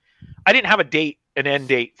date. I didn't have an end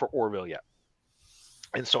date for Orville yet.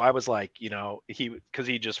 And so I was like, because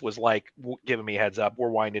he just was like giving me a heads up. We're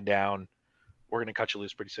winding down. We're going to cut you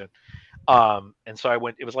loose pretty soon. And so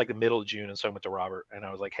it was like the middle of June. And so I went to Robert and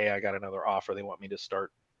I was like, hey, I got another offer. They want me to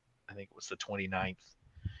start, I think it was the 29th.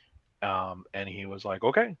 And he was like,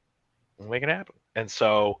 okay, we'll make it happen. And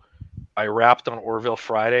so I wrapped on Orville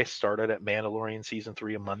Friday, started at Mandalorian season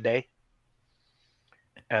 3 on Monday.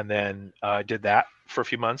 And then I did that for a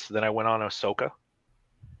few months. Then I went on Ahsoka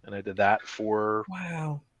and I did that for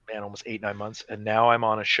almost 8-9 months. And now I'm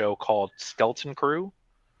on a show called Skeleton Crew.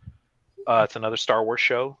 It's another Star Wars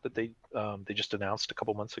show that they just announced a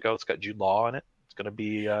couple months ago. It's got Jude Law in it. It's gonna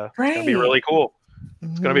be really cool.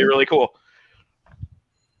 It's gonna be really cool.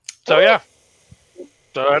 So yeah.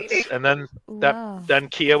 So that's, and then then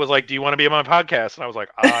Kia was like, "Do you want to be on my podcast?" And I was like,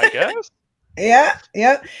 "I guess." Yeah.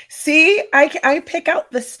 See, I pick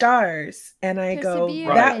out the stars and I go,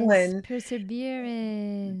 that one.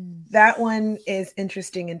 Perseverance. That one is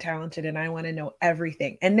interesting and talented, and I want to know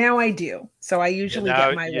everything. And now I do. So I usually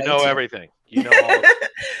get my way. You know everything. You know all.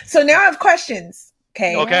 So now I have questions.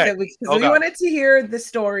 Okay. Okay. So we wanted to hear the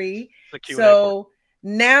story. So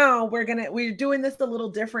now we're doing this a little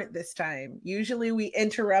different this time. Usually we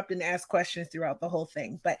interrupt and ask questions throughout the whole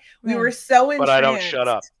thing, but we were so entranced. But I don't shut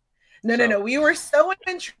up. No. We were so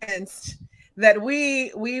entranced that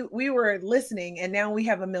we were listening, and now we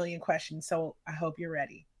have a million questions. So I hope you're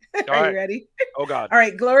ready. Are you ready? Oh God. All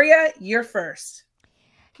right, Gloria, you're first.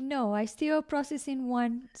 No, I still processing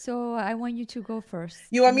one, so I want you to go first.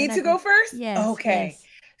 You want me to go first? Yes. Okay. Yes.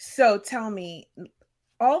 So tell me,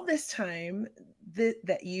 all this time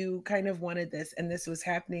that you kind of wanted this and this was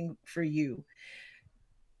happening for you,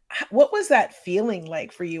 what was that feeling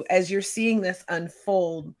like for you as you're seeing this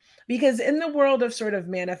unfold? Because in the world of sort of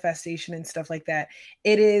manifestation and stuff like that,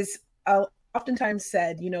 it is oftentimes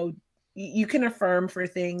said, you can affirm for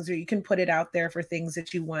things, or you can put it out there for things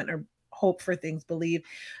that you want, or hope for things, believe,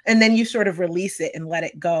 and then you sort of release it and let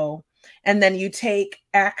it go. And then you take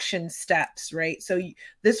action steps, right? So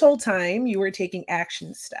this whole time you were taking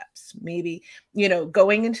action steps. Maybe,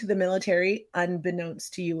 going into the military,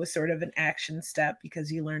 unbeknownst to you, was sort of an action step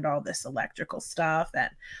because you learned all this electrical stuff. And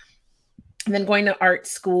then going to art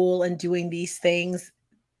school and doing these things,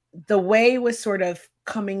 the way was sort of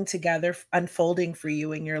coming together, unfolding for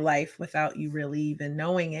you in your life without you really even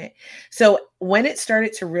knowing it. So when it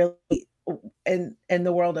started to really, in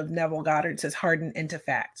the world of Neville Goddard, says harden into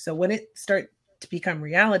fact. So when it started to become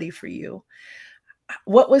reality for you,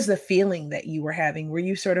 what was the feeling that you were having? Were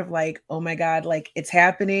you sort of like, oh my God, like it's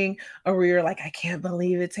happening? Or were you like, I can't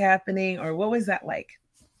believe it's happening? Or what was that like?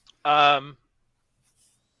 A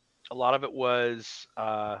lot of it was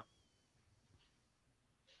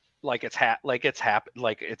like it's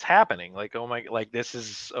happening. Like, oh my, like this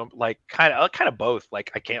is like kind of both.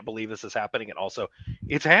 Like I can't believe this is happening, and also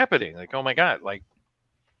it's happening. Like, oh my God, like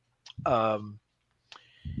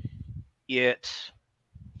it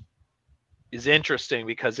is interesting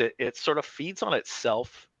because it sort of feeds on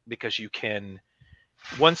itself, because you can,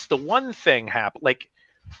 once the one thing happens, like,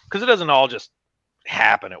 because it doesn't all just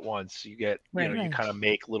happen at once. You get, you kind of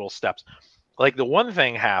make little steps. Like the one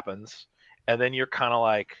thing happens, and then you're kind of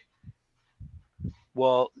like,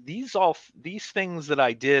 well, these things that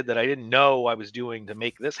I did that I didn't know I was doing to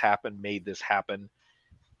make this happen made this happen.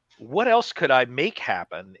 What else could I make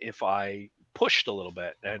happen if I pushed a little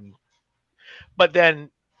bit? But then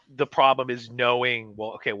the problem is knowing,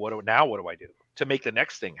 well, okay, what do I do to make the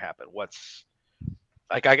next thing happen? What's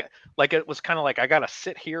like, it was kind of like, I got to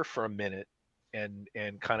sit here for a minute and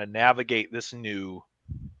kind of navigate this new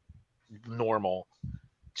normal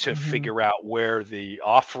to figure out where the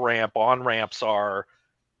off ramp, on ramps are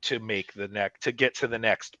to get to the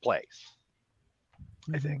next place.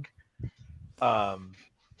 I think. Go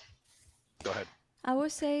ahead. I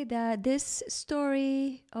would say that this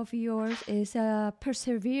story of yours is a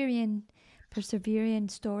persevering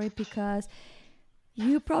story, because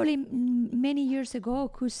you probably many years ago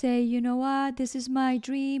could say, you know what, this is my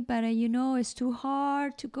dream, but it's too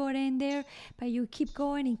hard to go in there. But you keep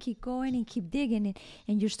going and keep going and keep digging.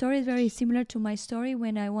 And your story is very similar to my story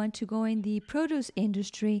when I want to go in the produce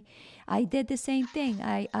industry. I did the same thing.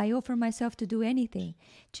 I offered myself to do anything,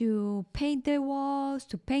 to paint the walls,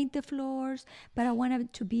 to paint the floors, but I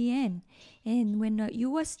wanted to be in. And when you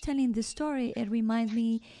was telling the story, it reminds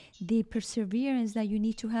me the perseverance that you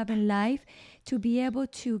need to have in life to be able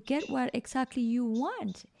to get what exactly you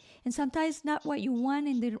want. And sometimes not what you want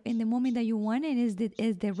in the moment that you want it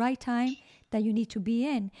is the right time that you need to be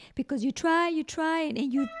in, because you try,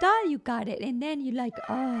 and you thought you got it, and then you're like,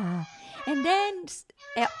 ah, and then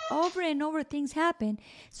over and over things happen.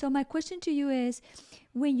 So my question to you is,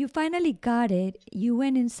 when you finally got it, you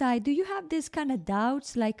went inside. Do you have this kind of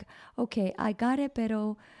doubts, like, okay, I got it,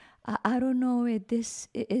 pero I don't know if this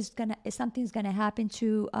is gonna, if something's gonna happen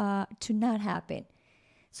to not happen.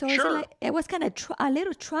 So it's Sure. like it was kind of a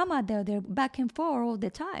little trauma there, back and forth all the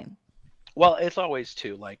time. Well, it's always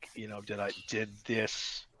too like, did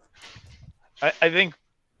this. I think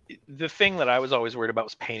the thing that I was always worried about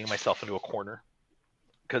was painting myself into a corner,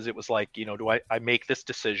 because it was like, do I make this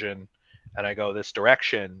decision and I go this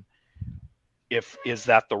direction? Is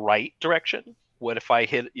that the right direction? What if I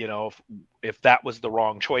hit, if that was the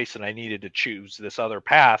wrong choice and I needed to choose this other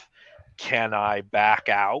path, can I back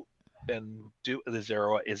out and is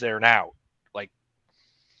there an out? Like,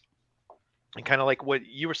 and kind of like what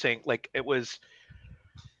you were saying, like it was,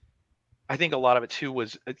 I think a lot of it too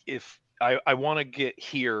was, if I want to get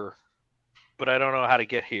here, but I don't know how to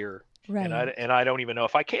get here. Right. And I don't even know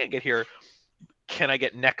if I can get here. Can I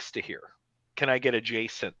get next to here? Can I get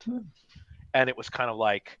adjacent? And it was kind of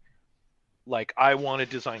like I want to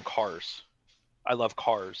design cars. I love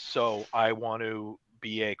cars, so I want to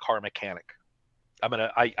be a car mechanic.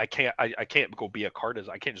 I can't go be a car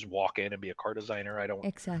designer. I can't just walk in and be a car designer. I don't.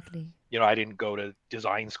 Exactly. I didn't go to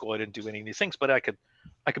design school. I didn't do any of these things, but I could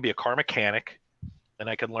be a car mechanic, and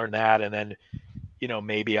I could learn that, and then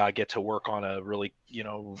maybe I get to work on a really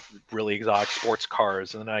really exotic sports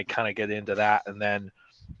cars, and then I kind of get into that, and then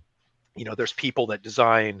there's people that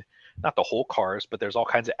design not the whole cars, but there's all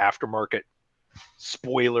kinds of aftermarket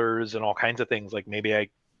spoilers and all kinds of things. Like maybe I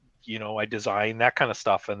design that kind of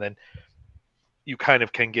stuff, and then you kind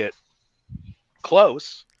of can get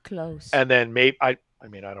close. And then maybe I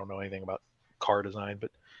don't know anything about car design,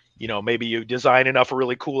 but maybe you design enough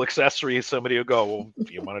really cool accessories, somebody will go, well,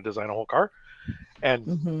 do you want to design a whole car?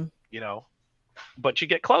 And but you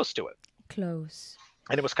get close to it.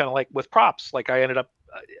 And it was kind of like with props, like I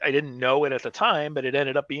didn't know it at the time, but it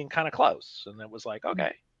ended up being kind of close, and it was like,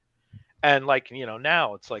 okay. And like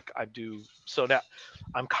now it's like now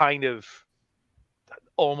I'm kind of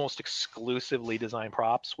almost exclusively design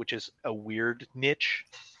props, which is a weird niche,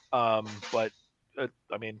 but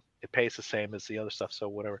it pays the same as the other stuff, so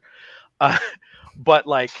whatever. But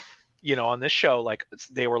like on this show, like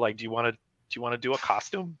they were like, do you want to do a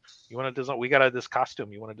costume? You want to design? We got this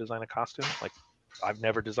costume. You want to design a costume? Like, I've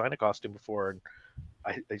never designed a costume before, and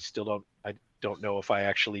I still don't. I don't know if I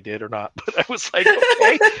actually did or not. But I was like,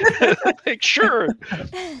 okay, like sure.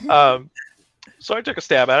 So I took a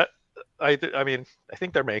stab at it. I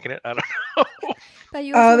think they're making it. I don't know. But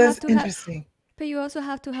you also that's interesting. But you also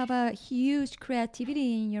have to have a huge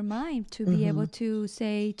creativity in your mind to be able to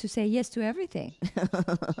say yes to everything.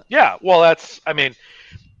 Yeah, well, and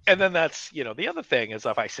then that's the other thing is,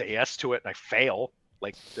 if I say yes to it and I fail,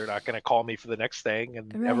 like they're not going to call me for the next thing,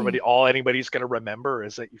 and Right. anybody's going to remember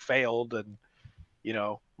is that you failed, and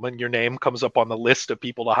when your name comes up on the list of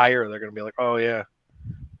people to hire, they're going to be like, oh yeah,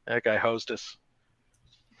 that guy hostess,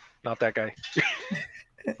 not that guy.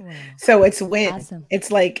 Wow. So it's win. Awesome. It's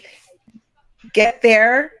like get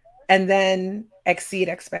there and then exceed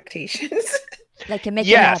expectations. Like make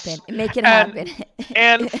Yes. it happen. Make it happen.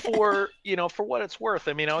 And for for what it's worth,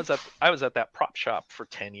 I was at that prop shop for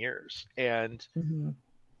 10 years, and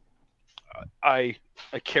I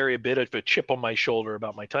carry a bit of a chip on my shoulder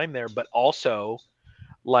about my time there, but also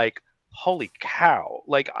like, holy cow,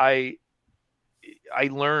 like I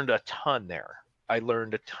learned a ton there. I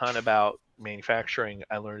learned a ton about manufacturing.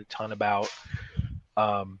 I learned a ton about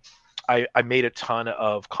I made a ton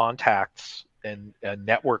of contacts and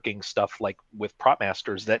networking stuff, like with prop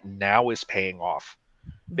masters, that now is paying off,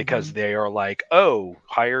 because they are like, I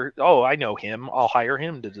know him, I'll hire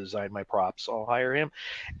him to design my props, I'll hire him.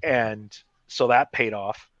 And so that paid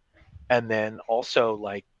off. And then also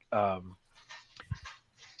like I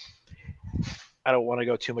don't want to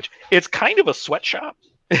go too much, it's kind of a sweatshop.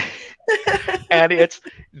 And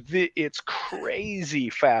it's crazy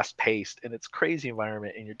fast paced, and it's crazy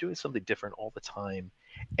environment, and you're doing something different all the time.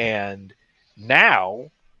 And now,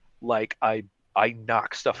 like I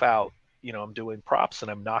knock stuff out, I'm doing props and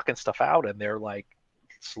I'm knocking stuff out, and they're like,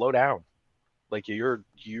 slow down, like you're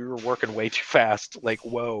working way too fast, like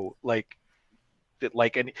whoa,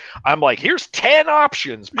 and I'm like, here's 10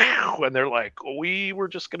 options, and they're like, we were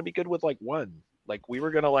just gonna be good with like one, like we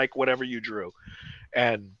were gonna like whatever you drew.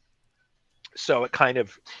 And So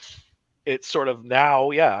it's sort of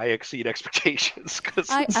now, yeah, I exceed expectations because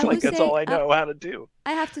it's I like would that's say all I know how to do.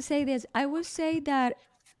 I have to say this. I would say that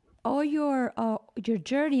all your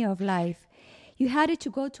journey of life, you had it to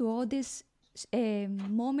go to all these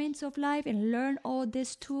moments of life and learn all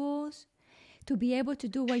these tools to be able to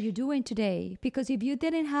do what you're doing today. Because if you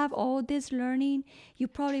didn't have all this learning, you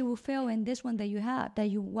probably would fail in this one that you have,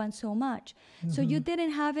 that you want so much. So you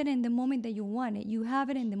didn't have it in the moment that you want it. You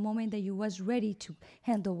have it in the moment that you was ready to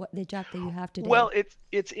handle the job that you have Well, today.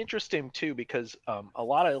 it's interesting too because a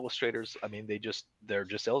lot of illustrators, I mean, they're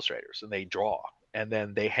just illustrators and they draw and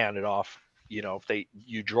then they hand it off. You know, if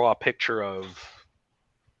you draw a picture of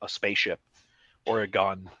a spaceship or a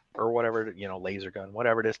gun or whatever, you know, laser gun,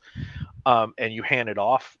 whatever it is, and you hand it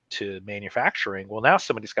off to manufacturing. Well, now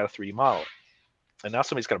somebody's got a 3D model, and now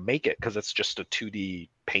somebody's got to make it because it's just a 2D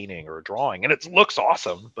painting or a drawing, and it looks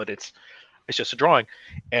awesome, but it's just a drawing.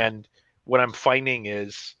 And what I'm finding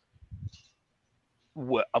is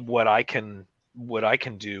what I can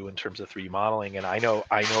do in terms of 3D modeling, and I know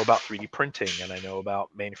about 3D printing, and I know about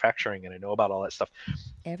manufacturing, and I know about all that stuff.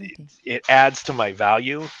 Everything, It adds to my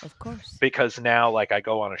value of course. because now, like, I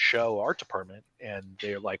go on a show, art department, and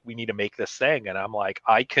they're like, we need to make this thing, and I'm like,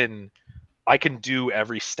 I can do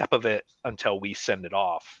every step of it until we send it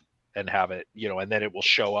off and have it, you know, and then it will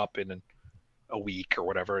show up in a week or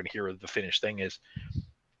whatever, and here the finished thing is.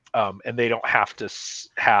 And they don't have to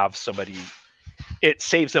have somebody. It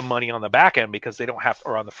saves them money on the back end because they don't have,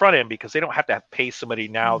 or on the front end because they don't have to pay somebody.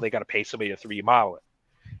 Now they got to pay somebody to 3D model it.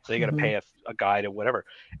 They got to pay a guy to whatever.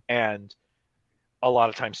 And a lot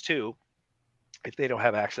of times too, if they don't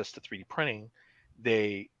have access to 3D printing,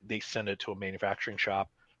 they send it to a manufacturing shop.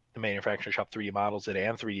 The manufacturing shop 3D models it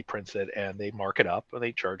and 3D prints it, and they mark it up and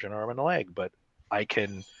they charge an arm and a leg. But I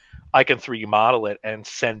can 3D model it and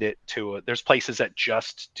send it to there's places that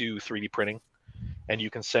just do 3D printing, and you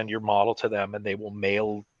can send your model to them and they will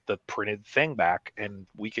mail the printed thing back, and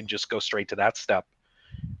we can just go straight to that step.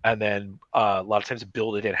 And then a lot of times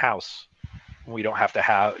build it in house. We don't have to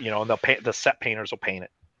have, you know, and they'll paint, the set painters will paint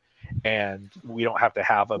it, and we don't have to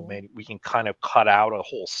have we can kind of cut out a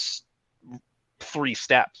whole 3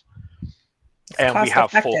 steps, and we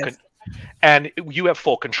have and you have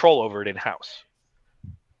full control over it in house,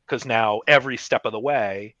 because now every step of the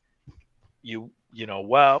way you know,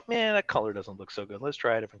 well, man, that color doesn't look so good, let's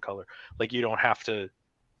try a different color. Like, you don't have to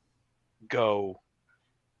go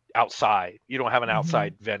outside, you don't have an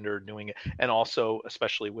outside vendor doing it. And also,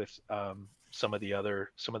 especially with some of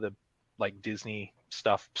the like Disney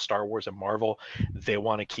stuff, Star Wars and Marvel, they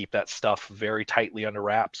want to keep that stuff very tightly under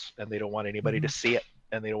wraps, and they don't want anybody to see it,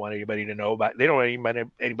 and they don't want anybody to know about it. They don't want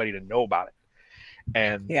anybody to know about it.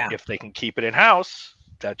 And if they can keep it in house,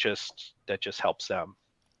 that just helps them.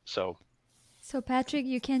 So Patrick,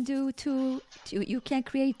 you can do you can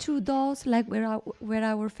create 2 dolls like with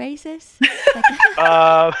our faces.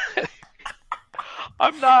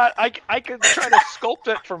 I'm not. I can try to sculpt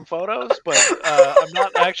it from photos, but I'm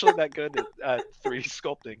not actually that good at 3D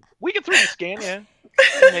sculpting. We can 3D scan, yeah.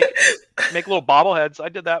 Make little bobbleheads. I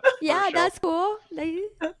did that. Yeah, that's cool. I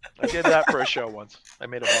did that for a show once. I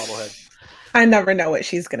made a bobblehead. I never know what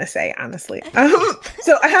she's gonna say, honestly.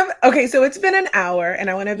 So so it's been an hour, and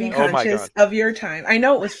I want to be conscious of your time. I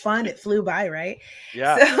know it was fun; it flew by, right?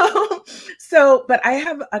 Yeah. So, but I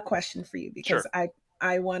have a question for you because Sure.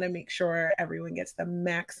 I want to make sure everyone gets the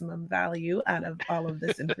maximum value out of all of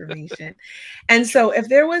this information. And so, if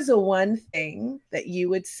there was one thing that you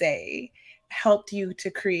would say helped you to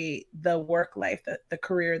create the work life, the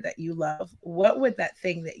career that you love, what would that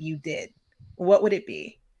thing that you did? What would it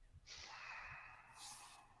be?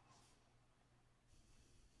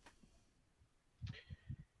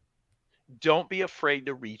 Don't be afraid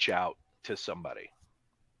to reach out to somebody.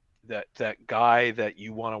 That guy that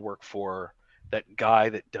you want to work for, that guy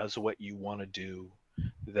that does what you want to do,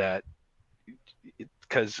 that,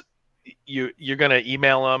 because you're going to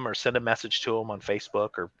email them or send a message to them on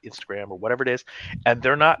Facebook or Instagram or whatever it is, and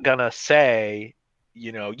they're not going to say,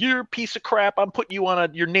 you know, you're a piece of crap, I'm putting you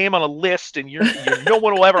on your name on a list, and you're no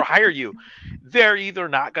one will ever hire you. They're either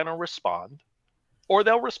not going to respond, or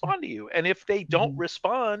they'll respond to you. And if they don't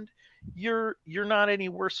respond, you're not any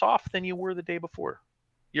worse off than you were the day before.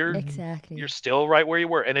 You're still right where you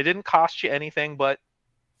were, and it didn't cost you anything but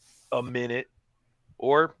a minute,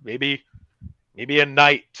 or maybe a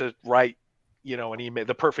night to write, you know, an email,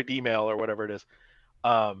 the perfect email or whatever it is.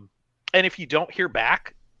 And if you don't hear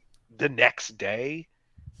back the next day,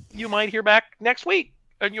 you might hear back next week,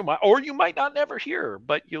 and you might not never hear,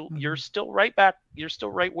 but you're still right back. You're still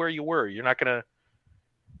right where you were. You're not gonna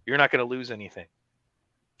lose anything.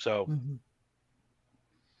 So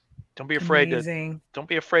Don't be afraid Amazing.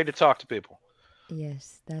 to talk to people.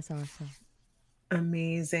 Yes, that's awesome.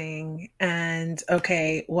 Amazing. And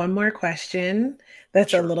okay, one more question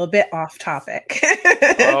that's a Sure. little bit off topic.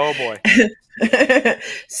 Oh boy.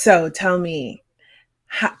 So tell me,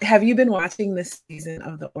 have you been watching this season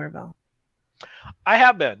of The Orville? I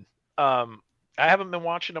have been. I haven't been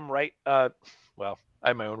watching them right. Well, I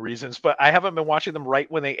have my own reasons, but I haven't been watching them right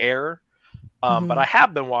when they air. But I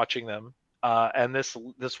have been watching them. And this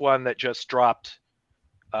one that just dropped,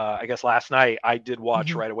 I guess last night, I did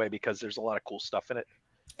watch right away because there's a lot of cool stuff in it.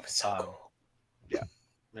 So cool. Yeah.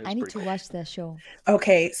 I need to watch that show.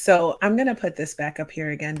 Okay, so I'm going to put this back up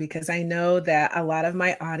here again because I know that a lot of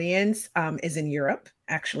my audience is in Europe.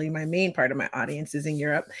 Actually, my main part of my audience is in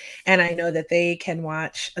Europe. And I know that they can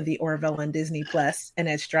watch The Orville on Disney Plus, and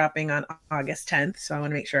it's dropping on August 10th. So I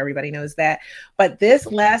want to make sure everybody knows that. But this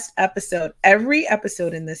last episode, every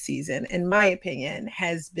episode in this season, in my opinion,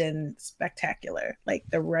 has been spectacular. Like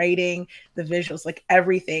the writing, the visuals, like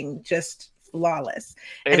everything just flawless.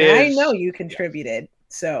 I know you contributed.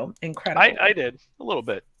 So incredible. I did a little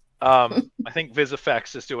bit. I think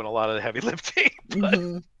VisFX is doing a lot of the heavy lifting.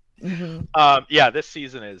 But, yeah, this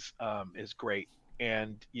season is great,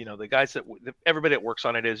 and the guys everybody that works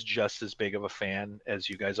on it is just as big of a fan as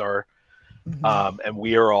you guys are, and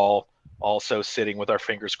we are all also sitting with our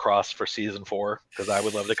fingers crossed for season 4 because I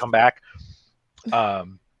would love to come back,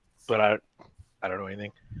 but I don't know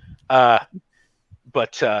anything.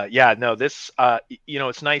 But yeah, no, this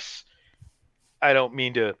it's nice. I don't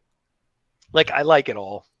mean to, I like it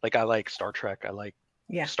all. Like I like Star Trek. I like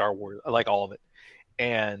Star Wars. I like all of it.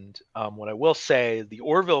 And what I will say, the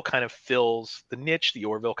Orville kind of fills the niche. The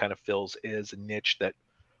Orville kind of fills is a niche that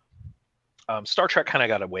Star Trek kind of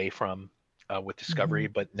got away from with Discovery,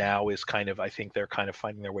 but now is kind of, I think they're kind of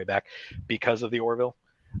finding their way back because of the Orville.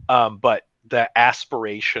 But the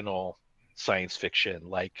aspirational science fiction,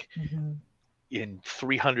 like in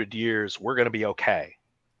 300 years, we're going to be okay.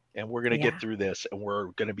 And we're going to get through this, and we're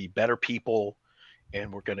going to be better people,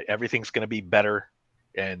 and everything's going to be better.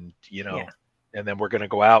 And, and then we're going to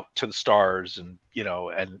go out to the stars, and,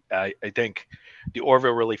 and I think the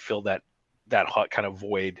Orville really filled that hot kind of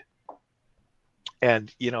void.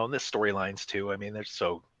 And, and the storylines too. I mean, they're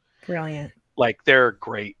so brilliant. Like they're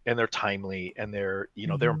great, and they're timely, and they're,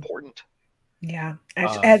 they're important. Yeah.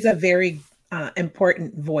 As a very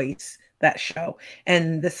important voice, that show,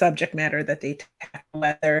 and the subject matter that they tackle,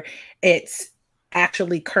 whether it's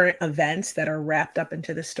actually current events that are wrapped up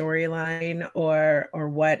into the storyline or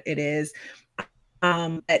what it is.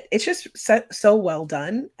 It's just so well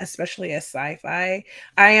done, especially as sci-fi.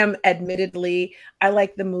 I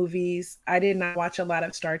like the movies. I did not watch a lot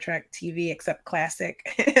of Star Trek TV except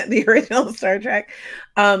classic, the original Star Trek.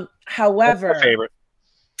 However, favorite.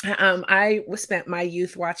 I spent my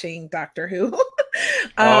youth watching Doctor Who.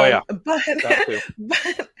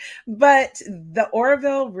 But the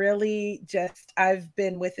Orville really I've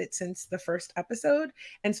been with it since the first episode.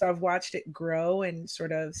 And so I've watched it grow and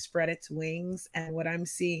sort of spread its wings. And what I'm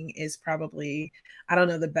seeing is probably, I don't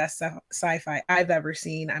know, the best sci-fi I've ever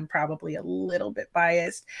seen. I'm probably a little bit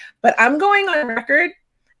biased, but I'm going on record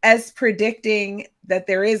as predicting that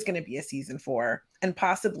there is going to be a season 4 and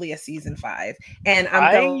possibly a season 5. And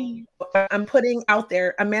I'm putting out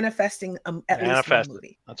there, I'm manifesting at least one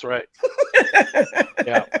movie. That's right.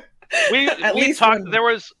 Yeah. We talked, there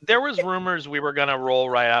was rumors we were going to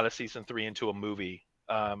roll right out of season 3 into a movie.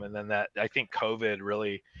 And then I think COVID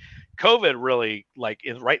really right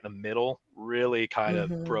in the middle really kind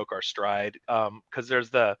of broke our stride. Cause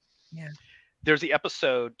there's the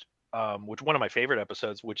episode, which one of my favorite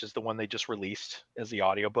episodes, which is the one they just released as the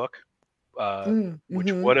audiobook,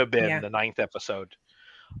 which would have been the 9th episode.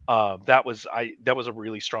 That was a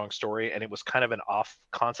really strong story, and it was kind of an off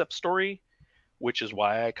concept story, which is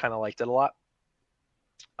why I kind of liked it a lot.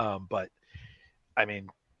 But I mean,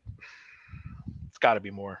 it's got to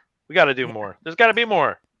be more. We got to do more. There's got to be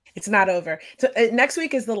more. It's not over. So next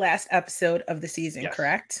week is the last episode of the season,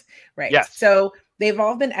 correct? Right. Yes. So they've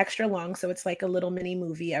all been extra long, so it's like a little mini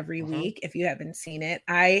movie every week. If you haven't seen it,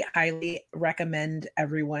 I highly recommend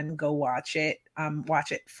everyone go watch it.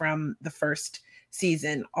 Watch it from the first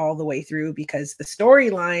season all the way through, because the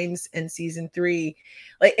storylines in season 3,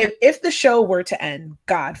 like if the show were to end,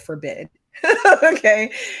 God forbid,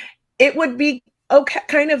 okay, it would be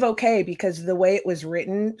kind of okay, because the way it was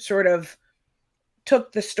written sort of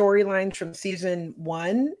took the storylines from season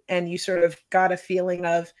 1, and you sort of got a feeling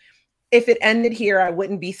of, if it ended here, I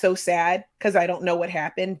wouldn't be so sad because I don't know what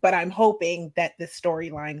happened, but I'm hoping that the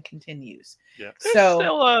storyline continues. Yeah.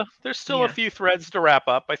 There's still a few threads to wrap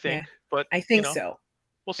up, I think. Yeah. But I think so.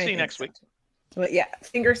 We'll see next week. But yeah,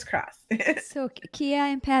 fingers crossed. So Kia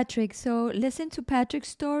and Patrick. So listen to Patrick's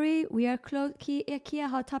story. We are close. Kia,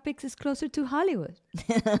 Hot Topics is closer to Hollywood.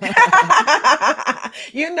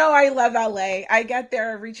 You know, I love LA. I get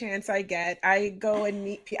there every chance I get. I go and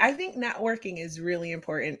meet people. I think networking is really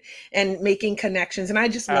important and making connections. And I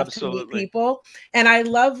just love to meet Absolutely. people. And I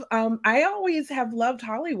love, I always have loved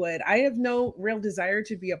Hollywood. I have no real desire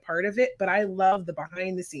to be a part of it, but I love the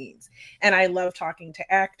behind the scenes. And I love talking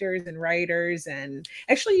to actors and writers. And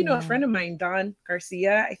actually, you know, a Yeah. friend of mine, Dawn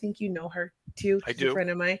Garcia, I think you know her too. I She's a do. friend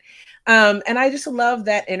of mine. And I just love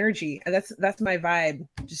that energy. That's my vibe,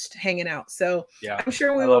 just hanging out. So Yeah. I'm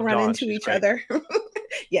sure we I will love run Dawn. into She's each great. other.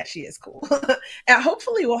 Yeah, she is cool. And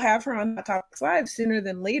hopefully we'll have her on Hot Topics Live sooner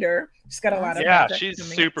than later. She's got a lot of Yeah, projects she's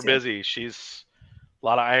coming up, super too. busy. She's a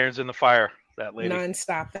lot of irons in the fire, that lady.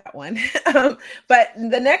 Non-stop, that one. But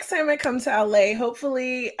the next time I come to LA,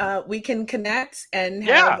 hopefully we can connect and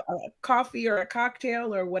have a coffee or a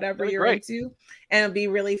cocktail or whatever That'd be you're great. into, and it'll be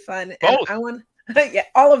really fun. Both. And I want, yeah,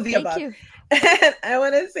 all of the Thank above. you. And I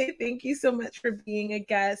want to say thank you so much for being a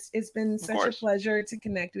guest. It's been such a course. pleasure to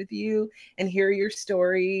connect with you and hear your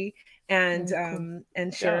story and Very cool.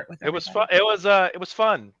 and share it with It was everybody. fun. It was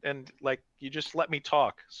fun, and like you just let me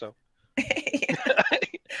talk. So Yeah. I'm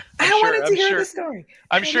I sure- wanted to I'm hear sure- the story.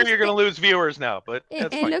 I'm sure you're gonna lose viewers now, but It,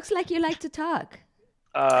 that's it fine. looks like you like to talk.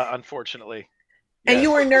 Unfortunately. And Yes.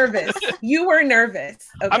 you were nervous. You were nervous.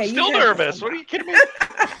 Okay. I'm still you had nervous. this What are one. you kidding me?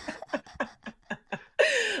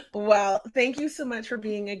 Well, thank you so much for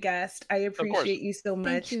being a guest. I course. appreciate you so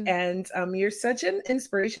much. you. And you're such an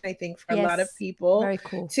inspiration, I think, for a lot of Yes, people very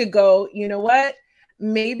cool. to go, you know what?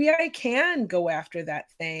 Maybe I can go after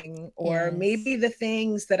that thing, or Yes. maybe the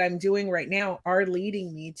things that I'm doing right now are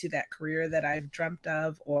leading me to that career that I've dreamt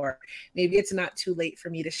of, or maybe it's not too late for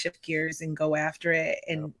me to shift gears and go after it.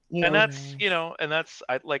 And you And know, that's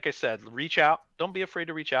like I said, reach out. Don't be afraid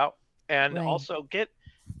to reach out, and Right. also get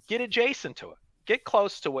adjacent to it. Get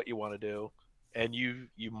close to what you want to do, and you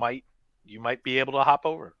might be able to hop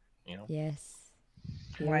over. You know. Yes.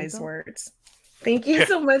 Here we wise go. words. Thank you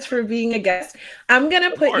so much for being a guest. I'm going to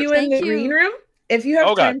put course. you in Thank the you. green room. If you have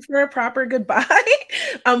Oh, God. time for a proper goodbye,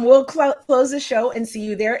 we'll close the show and see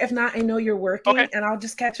you there. If not, I know you're working, Okay. and I'll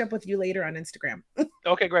just catch up with you later on Instagram.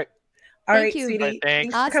 Okay, great. All Thank right, you. sweetie. All right,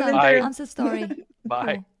 thanks. for Awesome. coming Bye. through. Awesome story.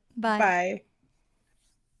 Bye. Cool. Bye. Bye.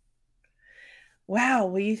 Wow,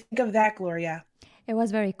 what do you think of that, Gloria? It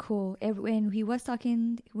was very cool. When he was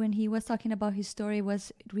talking about his story, it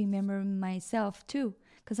was remembering myself too,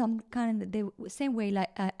 because I'm kind of the same way like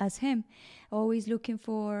as him, always looking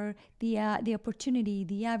for the opportunity,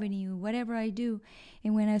 the avenue, whatever I do.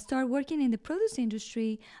 And when I start working in the produce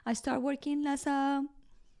industry, I start working as a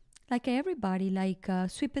like everybody, like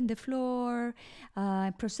sweeping the floor,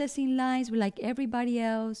 processing lines like everybody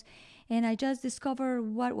else. And I just discovered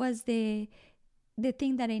what was the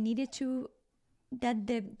thing that I needed to, that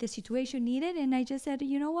the situation needed. And I just said,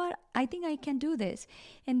 you know what, I think I can do this.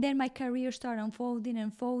 And then my career started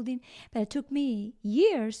unfolding. But it took me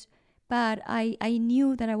years, but I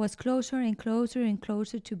knew that I was closer and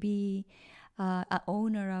closer to be an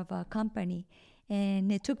owner of a company.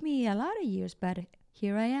 And it took me a lot of years, but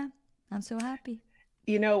here I am. I'm so happy.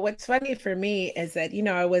 You know, what's funny for me is that, you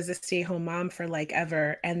know, I was a stay-at-home mom for like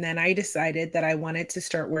ever. And then I decided that I wanted to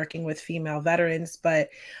start working with female veterans, but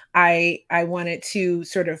I wanted to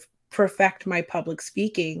sort of perfect my public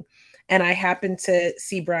speaking. And I happened to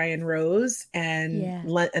see Brian Rose, and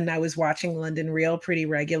and I was watching London Real pretty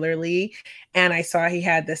regularly. And I saw he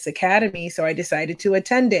had this academy, so I decided to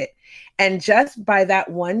attend it. And just by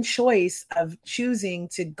that one choice of choosing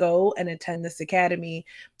to go and attend this academy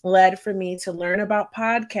led for me to learn about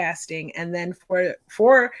podcasting. And then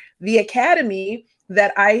for the academy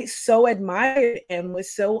that I so admired and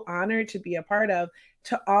was so honored to be a part of,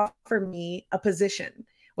 to offer me a position,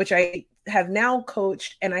 which I have now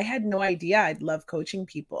coached. And I had no idea I'd love coaching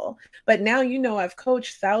people. But now, you know, I've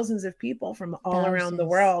coached thousands of people from all around the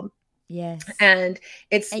world. Yes. And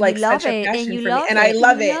it's like such a passion for me. And I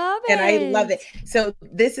love it. And I love it. So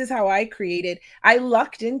this is how I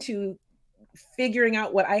lucked into figuring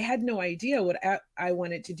out what I had no idea what I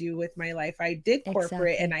wanted to do with my life. I did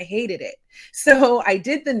corporate and I hated it. So I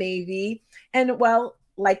did the Navy, and well,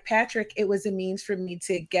 like Patrick, it was a means for me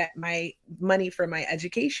to get my money for my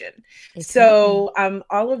education. So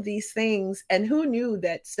all of these things, and who knew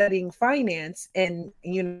that studying finance in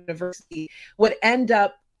university would end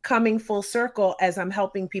up coming full circle as I'm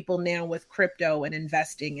helping people now with crypto and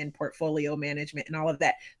investing and portfolio management and all of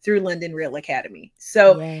that through London Real Academy.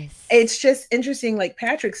 So it's just interesting, like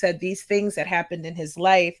Patrick said, these things that happened in his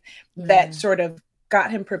life that sort of got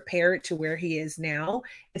him prepared to where he is now.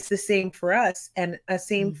 It's the same for us, and the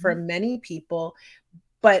same for many people.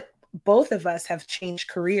 But both of us have changed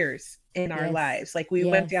careers in our lives. Like we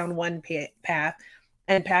went down one path,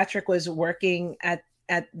 and Patrick was working at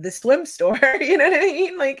the swim store, you know what I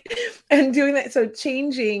mean? Like, and doing that. So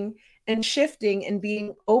changing and shifting and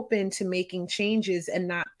being open to making changes and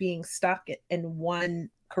not being stuck in one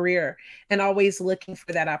career, and always looking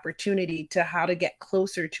for that opportunity to how to get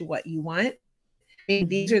closer to what you want. I mean,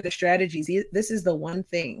 these are the strategies. This is the one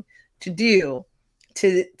thing to do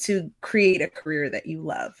to create a career that you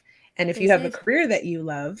love. And if you have a career that you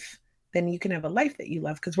love, then you can have a life that you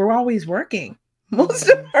love, because we're always working most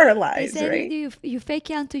of our lives, right? You fake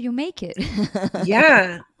it until you make it.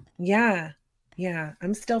 Yeah.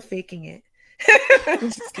 I'm still faking it.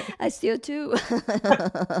 I still too.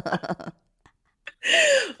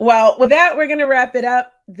 Well, with that, we're going to wrap it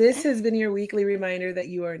up. This has been your weekly reminder that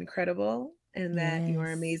you are incredible and that you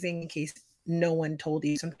are amazing, in case no one told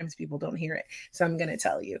you. Sometimes people don't hear it. So I'm going to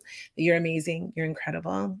tell you that you're amazing, you're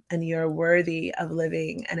incredible, and you're worthy of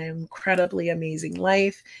living an incredibly amazing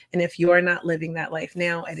life. And if you are not living that life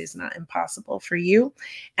now, it is not impossible for you.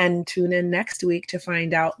 And tune in next week to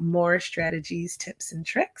find out more strategies, tips, and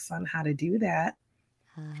tricks on how to do that.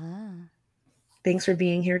 Thanks for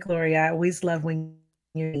being here, Gloria. I always love when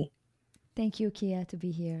you're me. Thank you, Kia, to be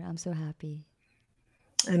here. I'm so happy.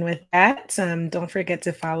 And with that, don't forget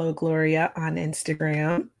to follow Gloria on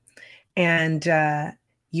Instagram. And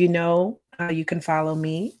you can follow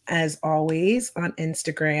me, as always, on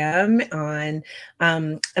Instagram, and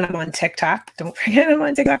I'm on TikTok. Don't forget, I'm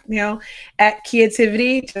on TikTok now at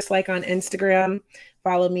Creativity, just like on Instagram.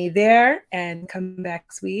 Follow me there and come back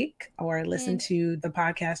next week or listen to the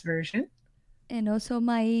podcast version. And also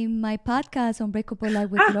my podcast, Unbreakable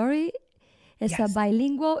Life with Glory. It's a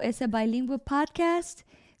bilingual podcast,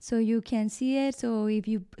 so you can see it. So if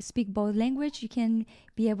you speak both language, you can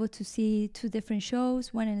be able to see two different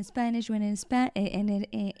shows, one in Spanish, one in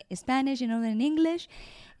Spanish, another in English.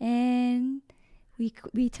 And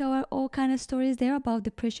we tell all kind of stories there about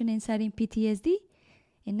depression, anxiety, and PTSD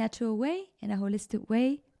in a natural way, in a holistic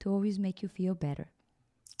way, to always make you feel better.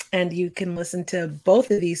 And you can listen to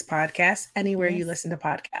both of these podcasts anywhere you listen to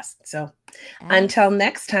podcasts. So until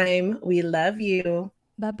next time, we love you.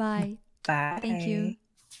 Bye-bye. Bye. Thank you.